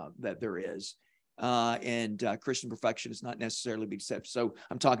that there is. And Christian perfection is not necessarily be accepted. So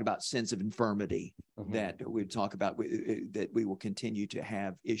I'm talking about sins of infirmity that we talk about, that we will continue to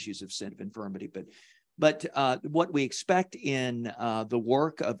have issues of sin of infirmity. But what we expect in the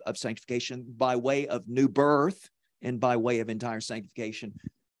work of sanctification by way of new birth and by way of entire sanctification,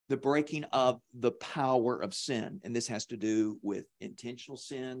 the breaking of the power of sin. And this has to do with intentional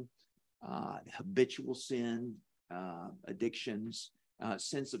sin, habitual sin, addictions,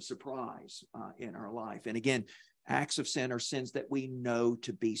 sense of surprise in our life. And again, acts of sin are sins that we know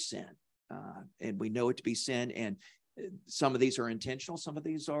to be sin. And we know it to be sin. And some of these are intentional. Some of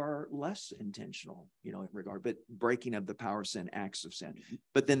these are less intentional, in regard, but breaking of the power of sin, acts of sin.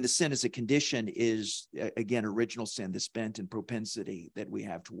 But then the sin as a condition is, again, original sin, this bent and propensity that we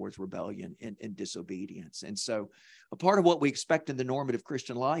have towards rebellion and disobedience. And so a part of what we expect in the normative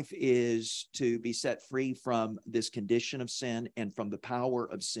Christian life is to be set free from this condition of sin and from the power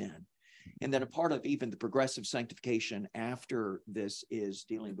of sin. And then a part of even the progressive sanctification after this is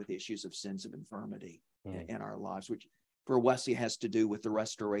dealing with issues of sins of infirmity in our lives, which for Wesley has to do with the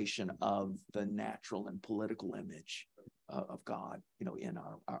restoration of the natural and political image of God, in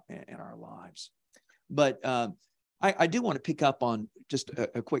our lives. But I do want to pick up on just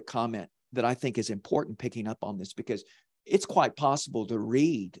a quick comment that I think is important, picking up on this, because it's quite possible to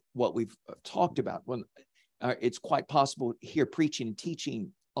read what we've talked about. When it's quite possible to hear preaching and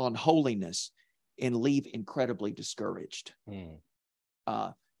teaching on holiness and leave incredibly discouraged.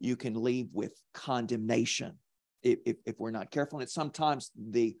 You can leave with condemnation if we're not careful. And sometimes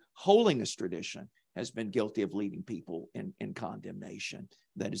the holiness tradition has been guilty of leading people in condemnation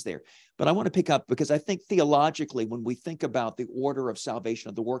that is there. But I want to pick up, because I think theologically, when we think about the order of salvation,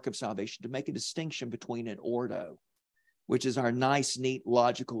 of the work of salvation, to make a distinction between an ordo, which is our nice, neat,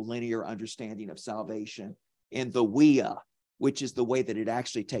 logical, linear understanding of salvation, and the via, which is the way that it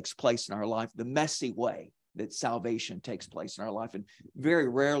actually takes place in our life, the messy way that salvation takes place in our life. And very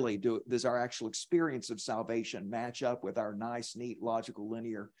rarely does our actual experience of salvation match up with our nice, neat, logical,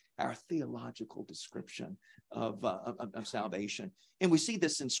 linear, our theological description of salvation. And we see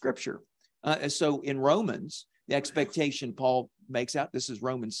this in Scripture. So in Romans, the expectation Paul makes out, this is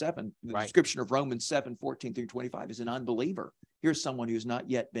Romans 7, the description of Romans 7, 14 through 25 is an unbeliever. Here's someone who's not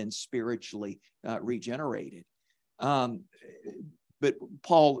yet been spiritually regenerated. But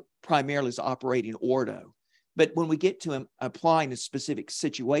Paul primarily is operating ordo. But when we get to him applying to specific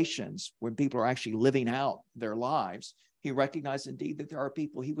situations, when people are actually living out their lives, he recognized indeed that there are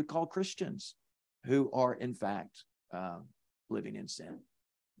people he would call Christians who are in fact living in sin,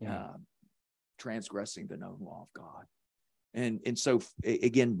 transgressing the known law of God. And so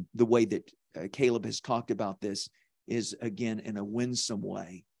again, the way that Caleb has talked about this is again in a winsome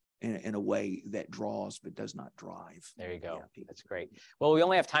way, in a way that draws but does not drive. There you go. Yeah, that's great. Well, we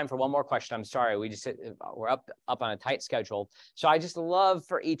only have time for one more question. I'm sorry. We're up on a tight schedule. So I just love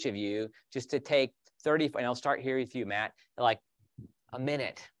for each of you just to take 30, and I'll start here with you, Matt, like a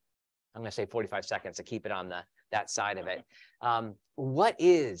minute. I'm going to say 45 seconds to keep it on that side of it. What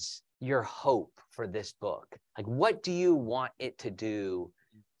is your hope for this book? Like, what do you want it to do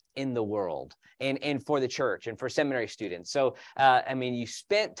in the world and for the church and for seminary students? So, I mean, you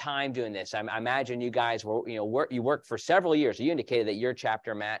spent time doing this. I imagine you guys were, you worked for several years. You indicated that your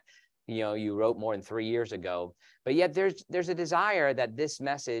chapter, Matt, you wrote more than 3 years ago, but yet there's a desire that this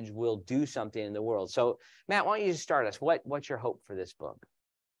message will do something in the world. So Matt, why don't you just start us? What's your hope for this book?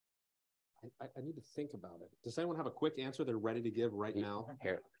 I need to think about it. Does anyone have a quick answer they're ready to give right now?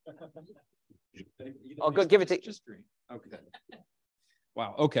 Here. Oh, go give it to history. Okay.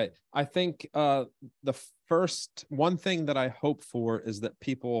 Wow. Okay. I think the first one thing that I hope for is that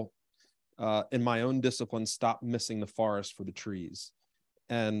people in my own discipline stop missing the forest for the trees.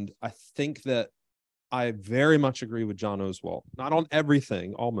 And I think that I very much agree with John Oswalt, not on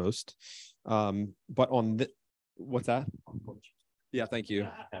everything, almost, but on what's that? Yeah, thank you.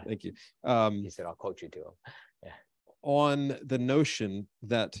 Thank you. He said, I'll quote you to him. Yeah. On the notion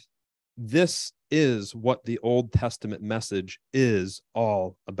that this is what the Old Testament message is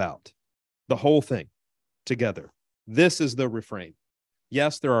all about. The whole thing together. This is the refrain.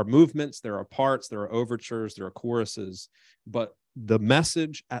 Yes, there are movements, there are parts, there are overtures, there are choruses, but the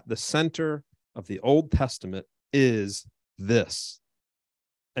message at the center of the Old Testament is this: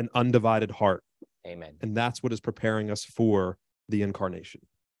 an undivided heart. Amen. And that's what is preparing us for the incarnation.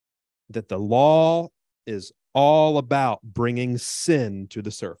 That the law is all about bringing sin to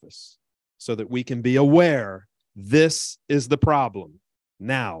the surface so that we can be aware this is the problem.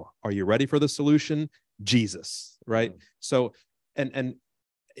 Now, are you ready for the solution? Jesus, right? So, and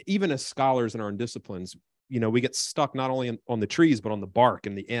even as scholars in our disciplines, we get stuck not only on the trees, but on the bark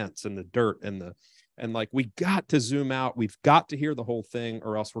and the ants and the dirt and like, we got to zoom out. We've got to hear the whole thing,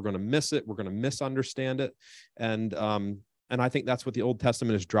 or else we're going to miss it. We're going to misunderstand it. And I think that's what the Old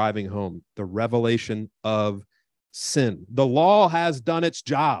Testament is driving home, the revelation of sin. The law has done its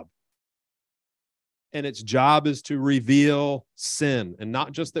job. And its job is to reveal sin. And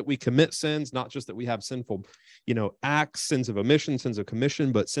not just that we commit sins, not just that we have sinful, acts, sins of omission, sins of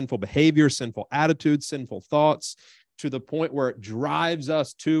commission, but sinful behavior, sinful attitudes, sinful thoughts, to the point where it drives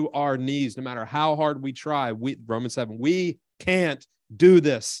us to our knees. No matter how hard we try, Romans 7, we can't do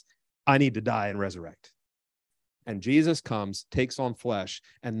this. I need to die and resurrect. And Jesus comes, takes on flesh,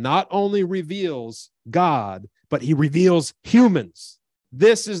 and not only reveals God, but he reveals humans.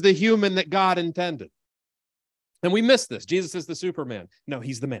 This is the human that God intended. And we miss this. Jesus is the Superman. No,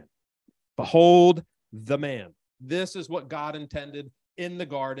 he's the man. Behold the man. This is what God intended in the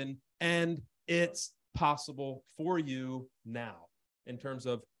garden, and it's possible for you now in terms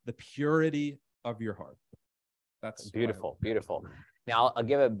of the purity of your heart. That's beautiful, beautiful. Now, I'll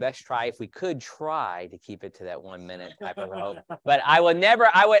give it a best try. If we could try to keep it to that 1 minute type of hope. But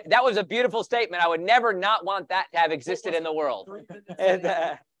that was a beautiful statement. I would never not want that to have existed in the world.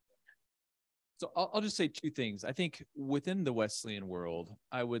 And, So I'll just say two things. I think within the Wesleyan world,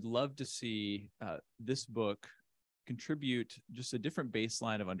 I would love to see this book contribute just a different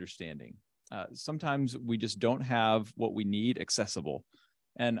baseline of understanding. Sometimes we just don't have what we need accessible.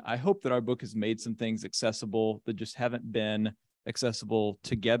 And I hope that our book has made some things accessible that just haven't been accessible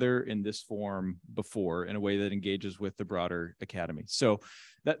together in this form before, in a way that engages with the broader academy. So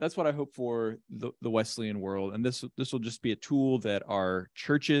that's what I hope for the Wesleyan world. And this will just be a tool that our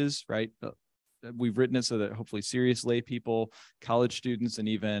churches, right? We've written it so that hopefully serious lay people, college students, and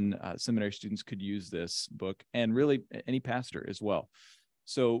even seminary students could use this book, and really any pastor as well.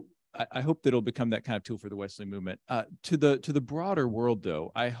 So I hope that it'll become that kind of tool for the Wesleyan movement. To the broader world,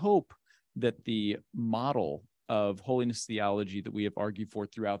 though, I hope that the model of holiness theology that we have argued for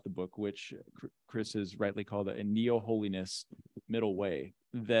throughout the book, which Chris has rightly called a neo-holiness middle way,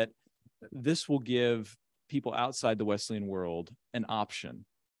 that this will give people outside the Wesleyan world an option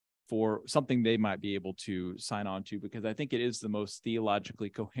for something they might be able to sign on to, because I think it is the most theologically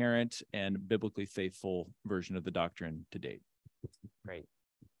coherent and biblically faithful version of the doctrine to date. Great.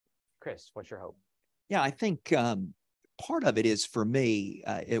 Chris, what's your hope? Yeah, I think part of it is, for me,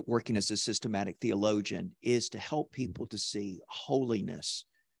 working as a systematic theologian, is to help people to see holiness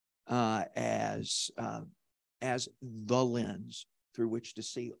as the lens through which to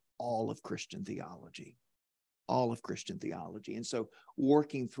see all of Christian theology. All of Christian theology. And so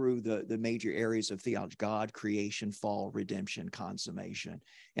working through the major areas of theology: God, creation, fall, redemption, consummation.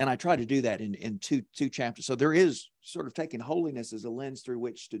 And I try to do that in two chapters. So there is sort of taking holiness as a lens through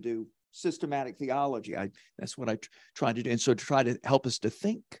which to do systematic theology. That's what I try to do. And so to try to help us to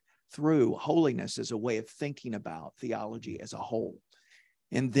think through holiness as a way of thinking about theology as a whole.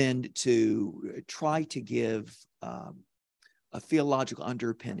 And then to try to give a theological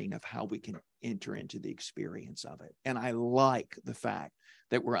underpinning of how we can enter into the experience of it. And I like the fact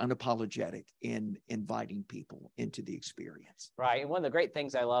that we're unapologetic in inviting people into the experience. Right. And one of the great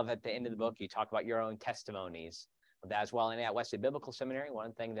things I love at the end of the book, you talk about your own testimonies of that as well. And at Wesley Biblical Seminary,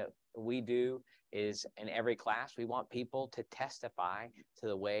 one thing that we do is in every class, we want people to testify to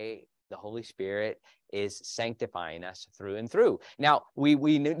the way the Holy Spirit is sanctifying us through and through. Now, we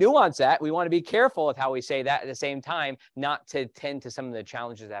nuance that. We want to be careful with how we say that, at the same time, not to tend to some of the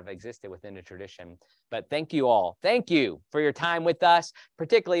challenges that have existed within the tradition. But thank you all. Thank you for your time with us.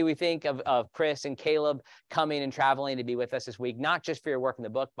 Particularly, we think of Chris and Caleb coming and traveling to be with us this week, not just for your work in the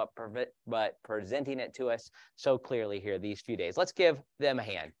book, but presenting it to us so clearly here these few days. Let's give them a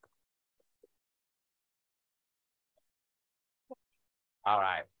hand. All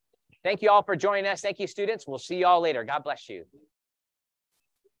right. Thank you all for joining us. Thank you, students. We'll see you all later. God bless you.